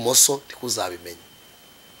 uko ibimoso ntikuzabimenye.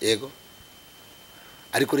 Yego,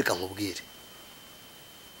 ariko reka nkubwire,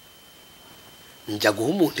 njya guha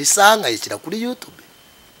umuntu isaha nkayishyira kuri YouTube,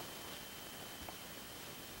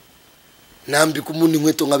 nambika umuntu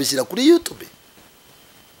inkweto nkabishyira kuri YouTube,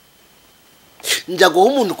 njya guha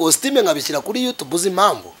umuntu costume nkabishyira kuri YouTube. uzi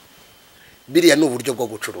impamvu? Biriya ni uburyo bwo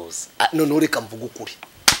gucuruza. None reka mvuga ukuri,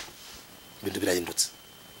 ibintu birahindutse.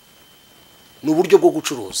 Ni uburyo bwo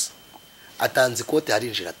gucuruza. Atanze ikote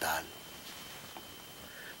harinjira 5.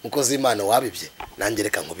 Mukozi w'Imana wabibye, nanjye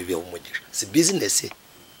reka nkubibeho umugisha. Si business.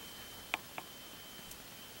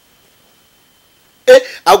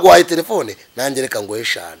 Agwaye telefone, nanjye reka ngoye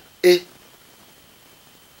 5.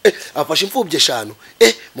 Afashe imfubye 5.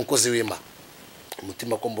 Mukozi w'Imana,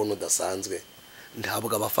 umutima ko mbona udasanzwe,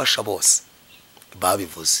 ntabwo abafasha bose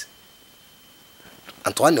babivuze.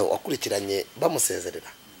 Antoine wakurikiranye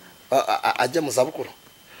bamusezerera ajya mu zabukuru,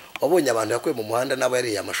 wabonye abantu yakuye mu muhanda n'abo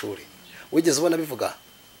yariye amashuri, wigeze ubona bivuga?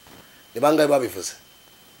 Ni bangahe babivuze?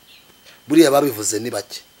 Buriya babivuze ni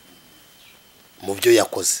bake mu byo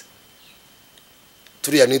yakoze.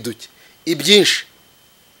 Turiya ni duke, ibyinshi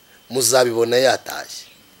muzabibona yatashye,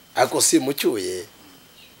 ariko si mucyuye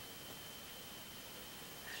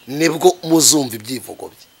nibwo muzumva ibyivugo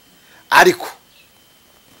bye. Ariko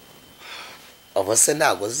abo se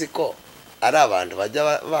ntago ziko ari abantu bajya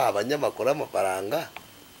baha abanyamakuru amafaranga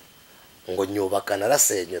ngo nyubaka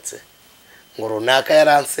narasenyutse, ngo runaka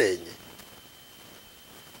yaransenye,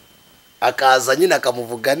 akaza nyine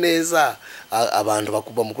akamuvuga neza, abantu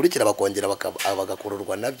bamukurikira bakongera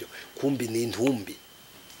bagakururwa nabyo. Kumbi ni intumbi.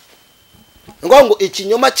 Ngo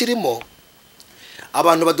ikinyoma kirimo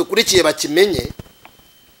abantu badukurikiye bakimenye,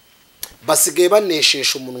 basigaye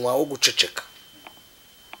baneshesha umunwa wo guceceka.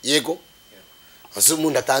 Yego azi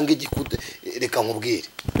umuntu atanga igikude, reka nkubwire,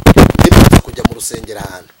 niba kujya mu rusengero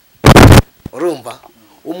ahantu, urumva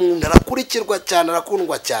umuntu arakurikirwa cyane,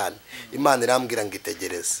 arakundwa cyane, Imana irambwira ngo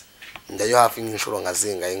itegereze, njyayo hafi nk'inshuro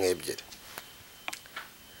nkazingaye nk'ebyiri.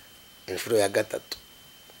 Inshuro ya 3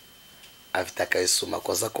 afite akayisuma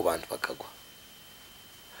koza ku bantu bakagwa.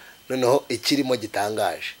 Noneho ikirimo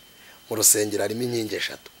gitangaje, mu rusengero harimo inkingi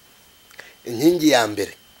 3. Inkingi ya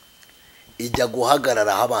mbere ijya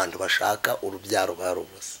guhagarara aho abantu bashaka urubyaro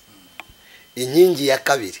barubuze. Inkingi ya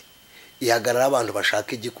kabiri ihagarara abantu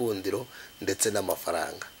bashaka igikundiro ndetse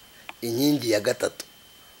n'amafaranga. Inkingi ya 3,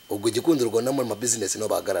 ubwo igikundiro ngo no mu business no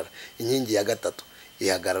bahagarara. Inkingi ya 3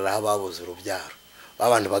 ihagarara aho babuze urubyaro,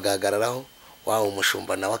 abantu bagahagararaho, wawe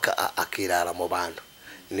umushumba nawe akirara mu bantu.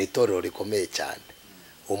 Ni itorero rikomeye cyane.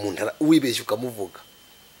 Umuntu wibeshye ukamuvuga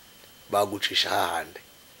bagucisha hahande.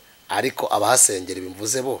 Ariko abahasengera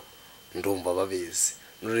bimvuze bo ndumva babizi,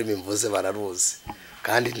 n'ururimi mvuze bararuzi,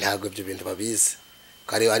 kandi ntago ibyo bintu babizi,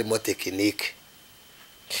 kari harimo tekinike.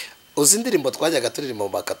 Uzi indirimbo twajyaga turirimba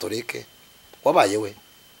mu bakatolike? Wabayewe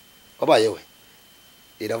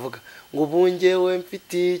iravuga ngo bungewe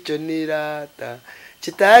mfite icyo nirata,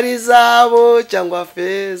 kitari zabo cyangwa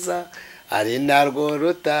feza, ari narwo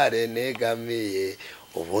rutare negamiye,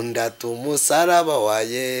 ubundi atumusaraba wa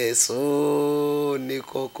Yesu. Ni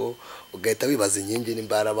koko ugahita wibaza inkingi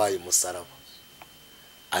nimba yarabaye umusaraba.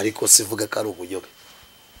 Ariko sivuga ko ari ubuyobe,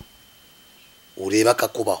 ureba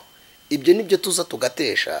akakubaho. Ibyo nibyo tuza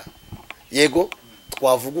tugatesha. Yego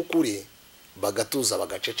twavuga ukuri bagatuza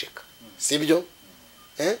bagaceceka, sibyo?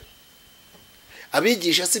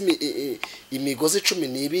 Abigisha si imigozi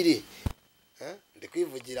 12, ndi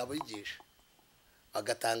kwivugira abigisha,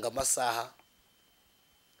 bagatanga amasaha,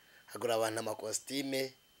 hagura abantu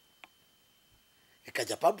amakostime,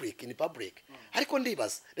 ikajya public, ni public. Ariko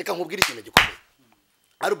ndibaza, reka nkubwire ikintu gikomeye.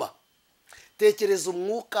 Aruba, tekereza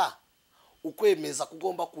umwuka ukwemeza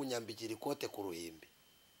kugomba kunyambikira ikote ku ruhimbi,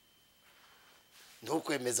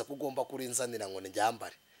 ntukwemeza kugomba kurinzanira ngo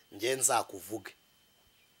njyambare nge nzakuvuge,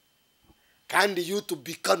 kandi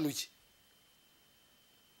YouTube ikanuye.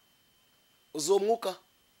 Uzo mwuka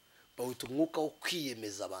bawita umwuka wo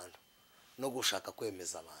kwiyemeza abantu no gushaka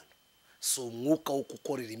kwemeza abantu, si umwuka wo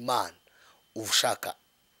gukorera Imana ushaka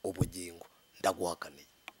ubugingo. Ndaguhakaniye.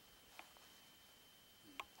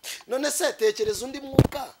 None se tekereza undi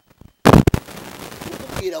mwuka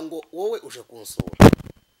ukubwira ngo wowe uje kunsura,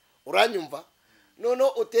 uranyumva? None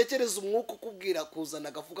utekereza umwuka ukubwira kuzana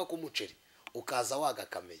agafuka k'umuceri ukaza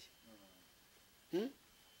wagakameye,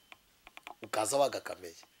 ukaza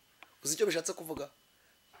wagakameye. Uzi icyo bishatse kuvuga?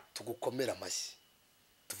 Tugukomera amashyi,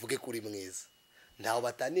 tuvuge kuri mwiza. Ntaho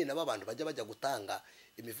bataniye nabo abantu bajya gutanga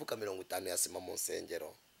imifuka 50 ya sima mu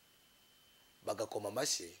nsengero, bagakoma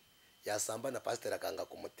amashyi, yasamba na pastor akanga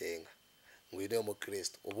kumutenga ngo yire mu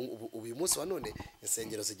Kristo. Uyu munsi wa none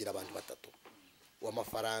insengero zigira abantu 3,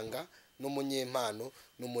 w'amafaranga n'umunyempano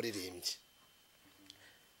n'umuririmbyi.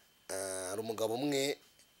 Ari umugabo umwe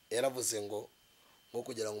yaravuze ngo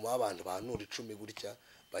kugira ngo abantu banura 10 gutya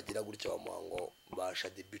bagira gutya bamuha ngo basha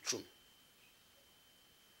dibi 10,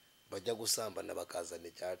 bajya gusambana bakazana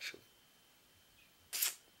icyacu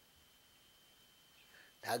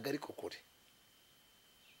ntabwo ariko kure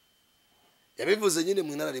yabivuze nyine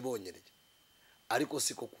mu inararibonye rye ariko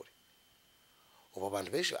siko kure ubu abantu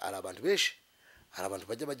benshi hari abantu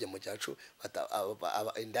bajya bajya mu cyacu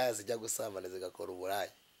indaya zijya gusambana zigakora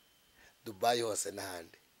uburayi Dubai hose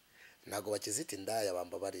n'ahandi ntabwo bakizita indaya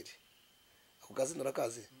bambabarire ako kazi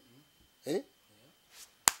nurakazi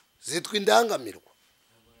zitwa indangamirwa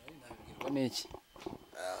n'iki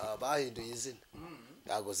bahinduye izina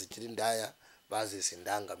ntabwo zikiri indaya bazise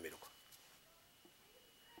indangamirwa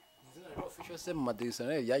izina rero official se mu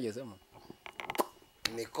madictionary byagezemo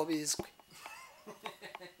niko bizwi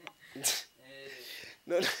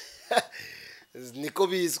niko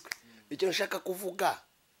bizwi icyo nshaka kuvuga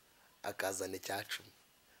akazana icyacu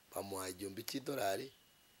bamuha $1,000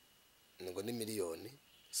 ngo ni miliyoni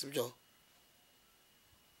sibyo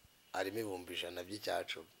harimo $100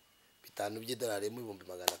 by'icyacu $5 by'idolari mu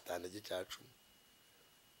 $500 by'icyacu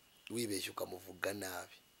wibeshye ukamuvuga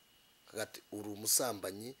nabi kagati uri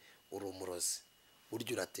umusambanyi uri umurozi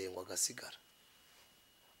buryo uratengwa gasigara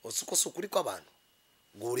uko sukuri kw'abantu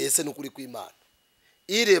guriye se n'ukuri kw'Imana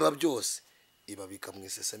ireba byose ibabika mu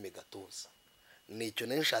iseseme gatuza nicyo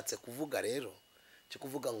nshatse kuvuga rero cyo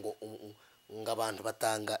kuvuga ngo abantu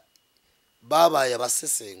batanga babaye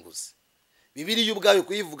abasesenguzi Bibiliya ubwayo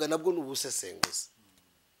kuyivuga nabwo n'ubusesenguzi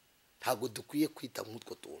ntabwo dukwiye kwita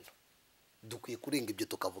nk'utwo tuntu dukwiye kurenga ibyo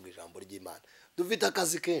tukavuga ijambo ry'Imana dufite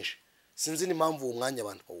akazi kenshi sinzi n'impamvu uwo mwanya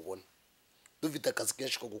abantu bawubona dufite akazi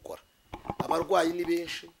kenshi ko gukora abarwayi ni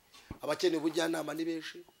benshi abakeneye ubujyanama ni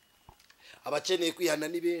benshi abakeneye kwihana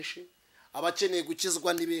ni benshi abakeneye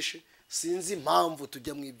gukizwa ni benshi sinzi impamvu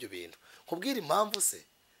tujya mu ibyo bintu kubwira impamvu se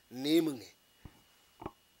nimwe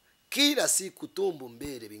kila siku tumbo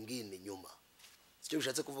mbere bingine nyuma sicyo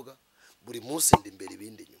bishatse kuvuga buri munsi ndi imbere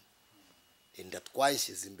ibindi nyuma inda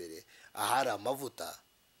twayishyize imbere ahari amavuta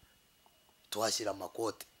tuhashyira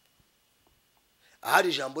amakote ahari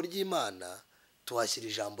ijambo ry'Imana tuhashyira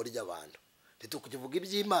ijambo ry'abantu ntitukuvuga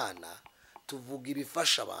iby'Imana tuvuga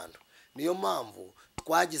ibifasha abantu niyo mpamvu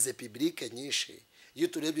twagize publique nyinshi iyo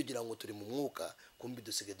turebye ugira ngo turi mu mwuka kumbi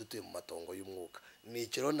dusige dutuye mu matongo y'umwuka ni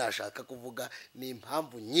ikiro nashaka kuvuga ni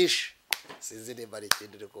impamvu nyinshi sinzi niba ari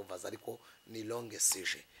ikindi uri kuvaza ariko ni longue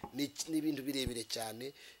sujet ni ibintu birebire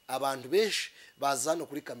cyane abantu benshi bazana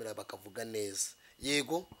kuri kamera bakavuga neza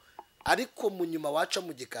yego ariko mu nyuma waca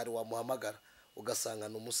mu gikari wamuhamagara ugasanga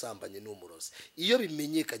n'umusambanyi n'umurozi iyo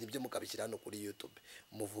bimenyekanye byo mukabishyira hano kuri YouTube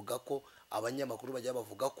muvuga ko abanyamakuru bajya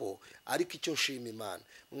bavuga ko ariko icyo nshima Imana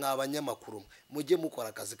mwabanyamakuru mujye mukora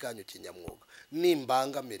akazi kanyu kinyamwuga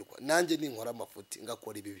nimbangamirwa nanjye ninkora amafuti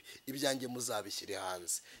ngakora ibibi ibyanjye muzabishyire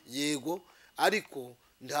hanze yego ariko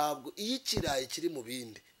ntabwo iyo ikirayi kiri mu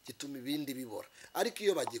bindi gituma ibindi bibora ariko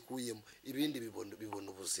iyo bagikuyemo ibindi bibona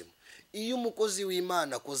ubuzima iyo umukozi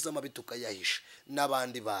w'Imana akoze amabi tukayahisha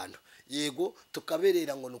n'abandi bantu yego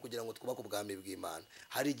tukaberera ngo nukugira ngo twubake ubwami bw'Imana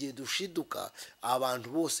hari igihe dushiduka abantu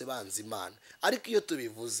bose banze Imana ariko iyo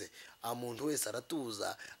tubivuze umuntu wese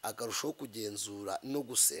aratuza akarushaho kugenzura no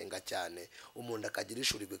gusenga cyane umuntu akagira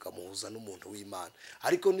ishuri bikamuhuza n'umuntu w'Imana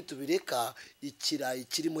ariko nitubireka ikirayi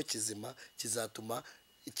kirimo kizima kizatuma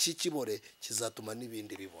iki kibore kizatuma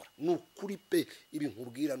n'ibindi bibora nukuri pe ibi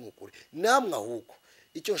nkubwira nukuri namwe ahubwo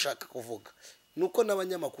icyo nshaka kuvuga nuko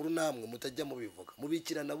n'abanyamakuru namwe mutajya mubivuga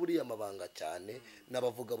mubikirana buriya amabanga cyane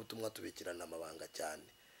n'abavuga butumwa tubikirana amabanga cyane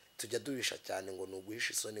tujya duhisha cyane ngo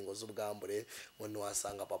nuguhisha isoni ngo z'ubwambure ngo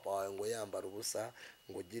ntiwasanga papa wawe ngo yambara ubusa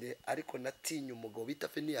ngo gire ariko natinya umugabo bita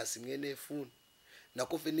Feniyasi mwene Efuni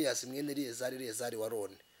nako Feniyasi mwene Eleyazari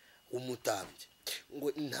warone umutambye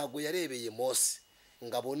ngo ntago yarebeye Mose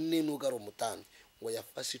ngabone n'ugara umutambye ngo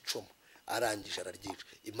yafashe icumu arangije araryica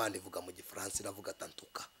Imana ivuga mu gifaransa iravuga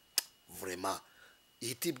tantuka vraiment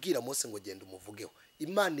ihita ibwira Mose ngo genda umuvugeho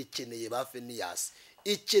Imana ikeneye ba Feniyasi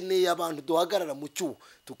ikeneye abantu duhagarara mu cyuho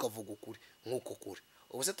tukavuga ukuri nk'uko kuri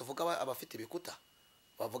ubu se tuvuga abafite ibikuta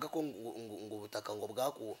bavuga ko ngo ubutaka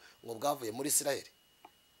ngo bwavuye muri Isiraheli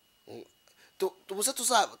tubuse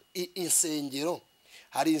tuzaba insengero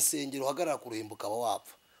hari insengero uhagarara kuruhimbuka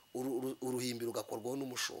wapfa uruhimbi rugakorwaho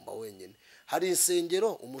n'umushumba wenyine hari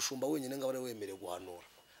insengero umushumba wenyine ngo abare wemerewe guhanura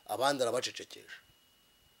abandi arabacecekesha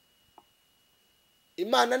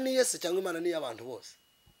Imana ni Yesu cyangwa Imana ni y'abantu bose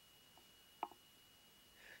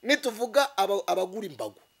nituvuga abagura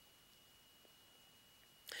imbago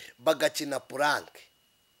bagakina puranke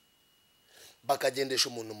bakagendesha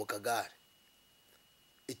umuntu mu kagare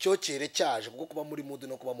icyokere cyaje kuko kuba muri mudu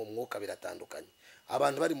no kuba mu mwuka biratandukanye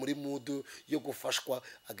abantu bari muri mudu yo gufashwa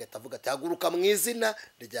agahita avuga ati haguruka mu izina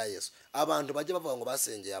rya Yesu abantu bajya bavuga ngo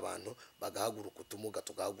basengeye abantu bagahaguruka utumuga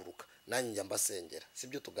tugahaguruka nanjye njya mbasengera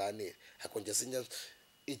sibyo tuganira hakongera sinjya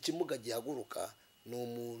ikimuga gihaguruka ni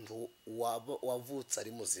umuntu wavutse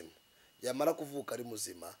ari muzima yamara kuvuka ari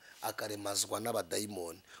muzima akaremazwa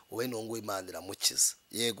n'abadayimoni wowe nongo Imana iramukiza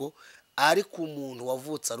yego ariko umuntu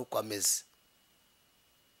wavutse ari uko ameze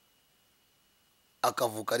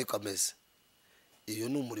akavuka ariko ameze iyo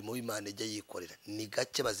ni umurimo w'Imana ijya yikorera ni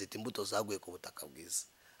gake bazita imbuto zaguye ku butaka bwiza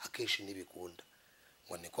akenshi nibikunda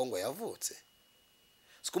ngo niko ngo yavutse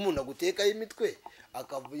siko umuntu aguteka imitwe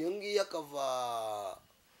akava iyo ngiyo akava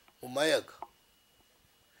mu mayaga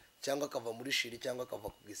cyangwa akava muri shiri cyangwa akava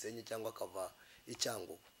ku Gisenyi cyangwa akava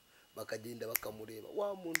icyangwa bakagenda bakamureba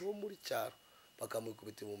wa muntu wo muri cyaro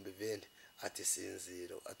bakamwikubita mu mbivende ati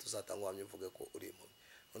sinziro ati uzatanga wamye uvuge ko uri impumyi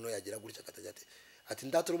none yagira gutya akatajya ati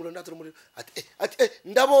ndatura umuriro ati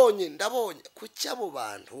ndabonye kuki abo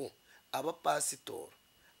bantu abapasitori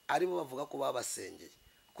aribo bavuga ko babasengeye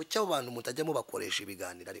kuki abo bantu mutajyamo bakoresha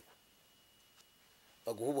ibiganiro ariko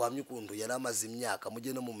baguha ubuhamya ukuntu yari amaze imyaka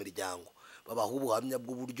mujye no mu miryango babaha ubuhamya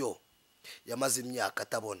bw'uburyo yamaze imyaka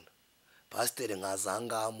atabona pasiteri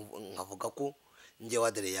nkazangaha nkavuga ko njye wa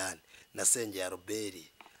Adriyane nasengeye Robert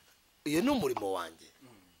iyo ni umurimo wanjye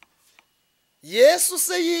Yesu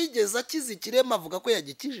se yigeze akiza ikirema avuga ko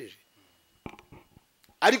yagikijije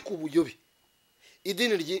ariko ubuyobe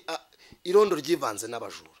idini irondo ryivanze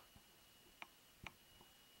n'abajura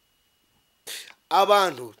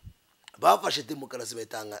abantu bafashe demokarasi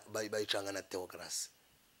bayicanga na theogene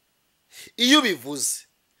iyo bivuze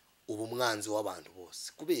ubu mwanzi w'abantu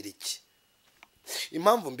bose kubera iki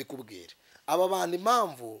impamvu mbikubwira aba bantu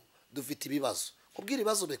impamvu dufite ibibazo kubwira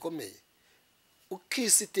ibibazo bikomeye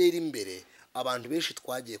ukisitera imbere abantu benshi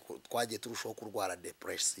twagiye turushaho kurwara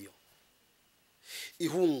depression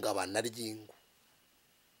ihungabana ry'ingo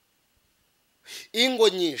ingo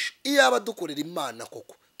nyinshi iyo abadukorera Imana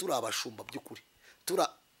koko turi abashumba by'ukuri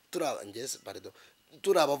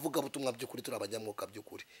turi abavuga butumwa by'ukuri turi abanyamwuka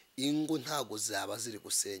by'ukuri ingo ntago zaba ziri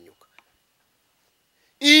gusenyuka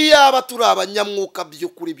iyo aba turi abanyamwuka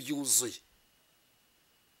by'ukuri byuzuye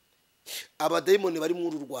abadayimoni bari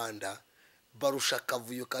muri Rwanda barusha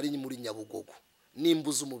akavuyo kari muri Nyabugogo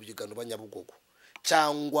nimbuza umubyigano banyabugogo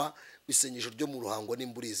cyangwa isengesho ryo mu Ruhango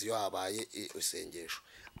nimburizi yo habaye isengesho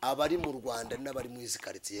abari mu Rwanda n'abari mu izi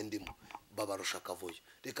quartier ndimo babarusha akavuyo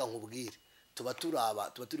reka nkubwire tuba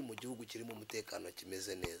turi mu gihugu kirimo umutekano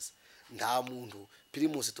kimeze neza nta muntu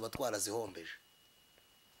primus tuba twarazihombeje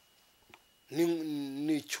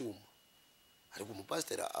ni cyuma ariko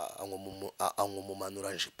umupasiteri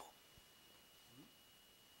umumanura jipo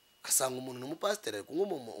kasanga umuntu n'umupasiteri ariko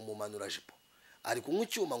umumanura jipo ariko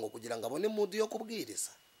nk'icyuma ngo kugira ngo abone mudu yo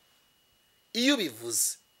kubwiriza iyo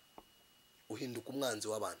bivuze uhinduka umwanzi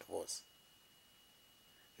w'abantu bose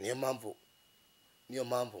niyo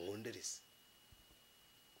mpamvu nkundereza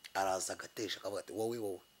araza agatesha akavuga ati wowe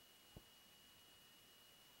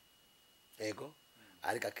yego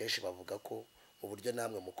ariko akenshi bavuga ko uburyo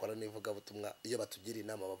namwe mukora n'ivugabutumwa iyo batugira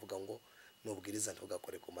inama bavuga ngo nubwiriza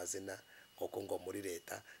ntugakore ku mazina nk'uko ngo muri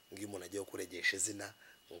leta ngo umuntu agiye kuregesha izina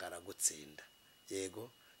ngo aragutsinda yego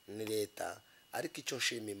ni leta ariko icyo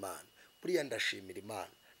nshima Imana buriya ndashimira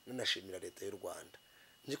Imana nanashimira leta y'u Rwanda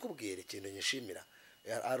njikubwira ikintu nyishimira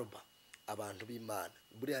aruba abantu b'Imana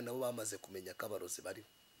buriya nabo bamaze kumenya ko abarozi bariho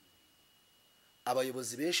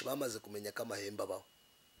abayobozi benshi bamaze kumenya ko amahembe abaho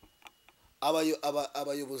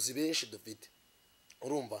abayobozi benshi dufite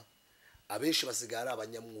urumva abenshi basigara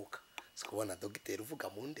abanyamwuka sikubona dogiteri uvuga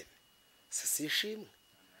mu ndeme sishimwe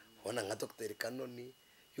ubona nka dogiteri Kanoni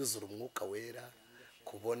yuzura umwuka wera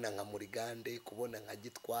kubona nka Murigande kubona nka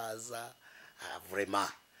Gitwaza vraiment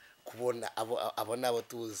kubona abo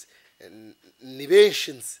tuzi ni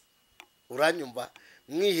benshi nzi uranyumva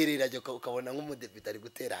mwihirira jye ukabona nk'umudepite ari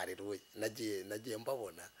gutera haleluya nagiye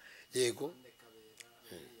mbabona yego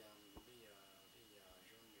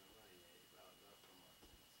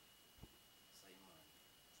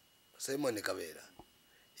Simon Kabera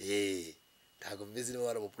ntago mbizi niba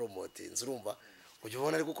baramupromotinze urumva ujye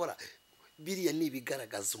ubona ari gukora biriya ni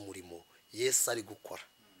ibigaragaza umurimo Yesu ari gukora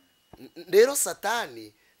rero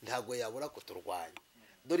satani ntago yabura kuturwanya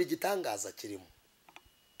dore igitangaza kirimo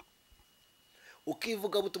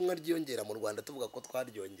ukivuga butumwa ryiyongera mu Rwanda tuvuga ko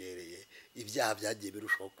twaryongereye ibyaha byagiye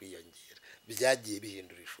birushaho kwiyongera byagiye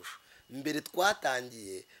bihindura ishusho mbere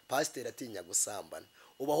twatangiye pasiteri atinya gusambana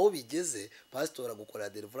ubaho bigeze pasiteri agukora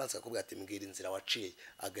deliverance akakubwira ati mbwira inzira waciye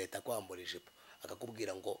agahita kwambura ijipo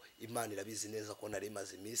akakubwira ngo Imana irabizi neza ko nari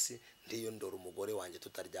maze iminsi ndiyondora umugore wanjye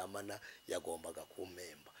tutaryamana yagombaga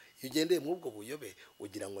kumpemba iyo ugendeye mu ubwo buyobe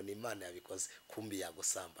ugira ngo ni Imana yabikoze kumbi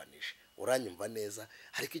yagusambanije uranyumva neza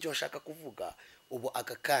ariko icyo nshaka kuvuga ubu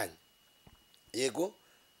aka kanya yego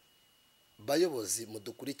bayobozi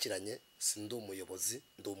mudukurikiranye, sindi umuyobozi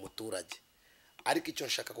ndi umuturage, ariko icyo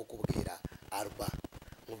nshaka kukubwira arba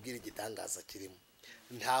nkubwira igitangaza kirimo,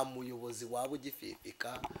 nta muyobozi waba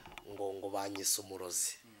ugififika ngo banyise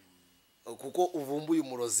umurozi, kuko uvumbuye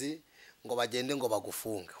umurozi ngo bagende ngo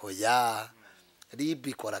bagufunge. Hoya, RIB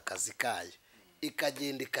ikora akazi kayo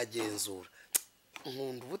ikagenda ikagenzura,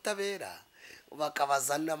 nkunda ubutabera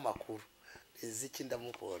bakabaza n'amakuru. Iziki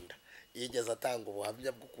ndamukunda, yigeze atanga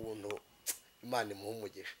ubuhamya bw'ukuntu Imana imuha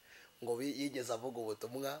umugisha, ngo yigeze avuga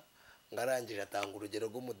ubutumwa ngo arangije atanga urugero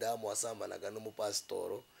rw'umudamu wasambanaga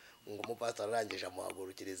n'umupasitoro, ngo umupasitoro arangije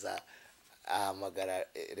amuhagurukiriza ahamagara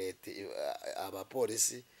leta,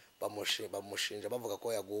 abapolisi bamushinja bavuga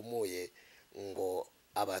ko yagumuye ngo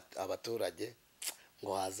abaturage,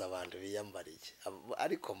 ngo haza abantu biyambariye.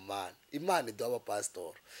 Ariko Imana iduha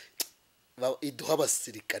abapasitoro, iduha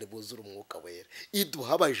abasirikare buzura umwuka wera,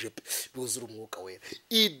 iduha abajepe buzura umwuka wera,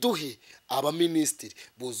 iduhe abaminisitiri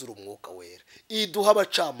buzura umwuka wera, iduha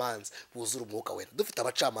abacamanza buzura umwuka wera. Dufite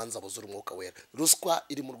abacamanza buzura umwuka wera, ruswa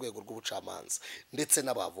iri mu rwego rw'ubucamanza ndetse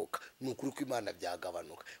n'abavoka, ni ukuri ko Imana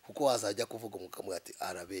byagabanuka, kuko wazajya kuvuga umwuka mwe ati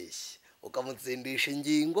arabeshye, ukamutsindisha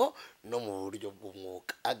ingingo no mu buryo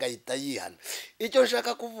bw'umwuka agahita yihana. Icyo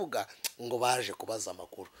nshaka kuvuga ngo baje kubaza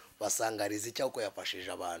amakuru basanga ari izicya uko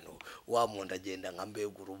yafashije abantu, wa muntu agenda nka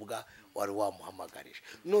mbega urubwa wari wamuhamagarije.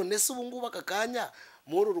 None se ubu ngubu aka kanya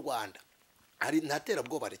muri Rwanda hari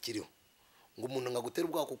ntaterabwoba rikiriho ngo umuntu ngagutera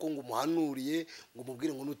ubwoba kuko ngo umuhanuriye ngo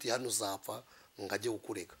umubwire ngo nutihana uzapfa ngo ajye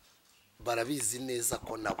kukurega. Barabizi neza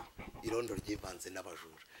ko nabo irondo ryivanze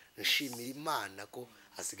n'abajura. Nshimira Imana ko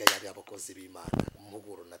hasigaye hari abakozi b'Imana.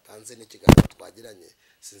 Umuguro natanze n'ikiganiro twagiranye,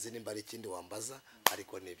 sinzi nimba ari ikindi wambaza,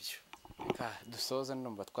 ariko nibyo. Dusoze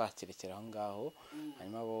ndumva twakirekera aho ngaho,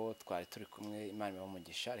 hanyuma abo twari turi kumwe Imana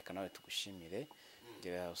ibamugisha, reka nawe tugushimire.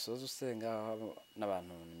 Ngira usoze usenga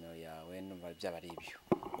n'abantu nimero yawe, ndumva byaba ari ibyo.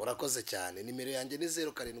 Urakoze cyane. Nimero yanjye ni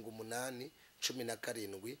 078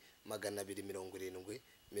 17 270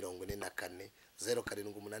 44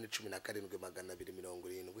 078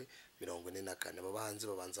 17 270 abahanzi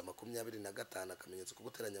babanza 25 akamenyetso ko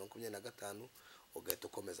guteranya 25 ugahita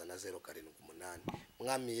ukomeza na 078.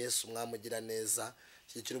 Mwami Yesu mwamugira neza,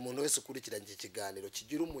 kigirira umuntu wese ukurikiranye iki kiganiro,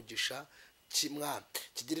 kigira umugisha,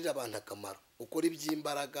 kigirira abantu akamaro, ukora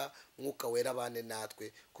iby'imbaraga, mwuka wera bane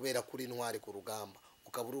natwe, kubera kuri intwari ku rugamba,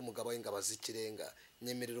 ukaba uri umugabo w'ingabo z'ikirenga.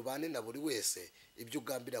 Nyemerera ubane na buri wese, ibyo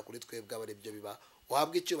ugambira kuri twebwe aba ari byo biba,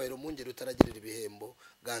 uhabwe icyubahiro mu ngeri utaragirira ibihembo,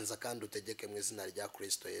 ganza kandi utegeke mu izina rya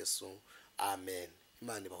Kristo Yesu, amen.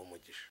 Imana ibahe umugisha.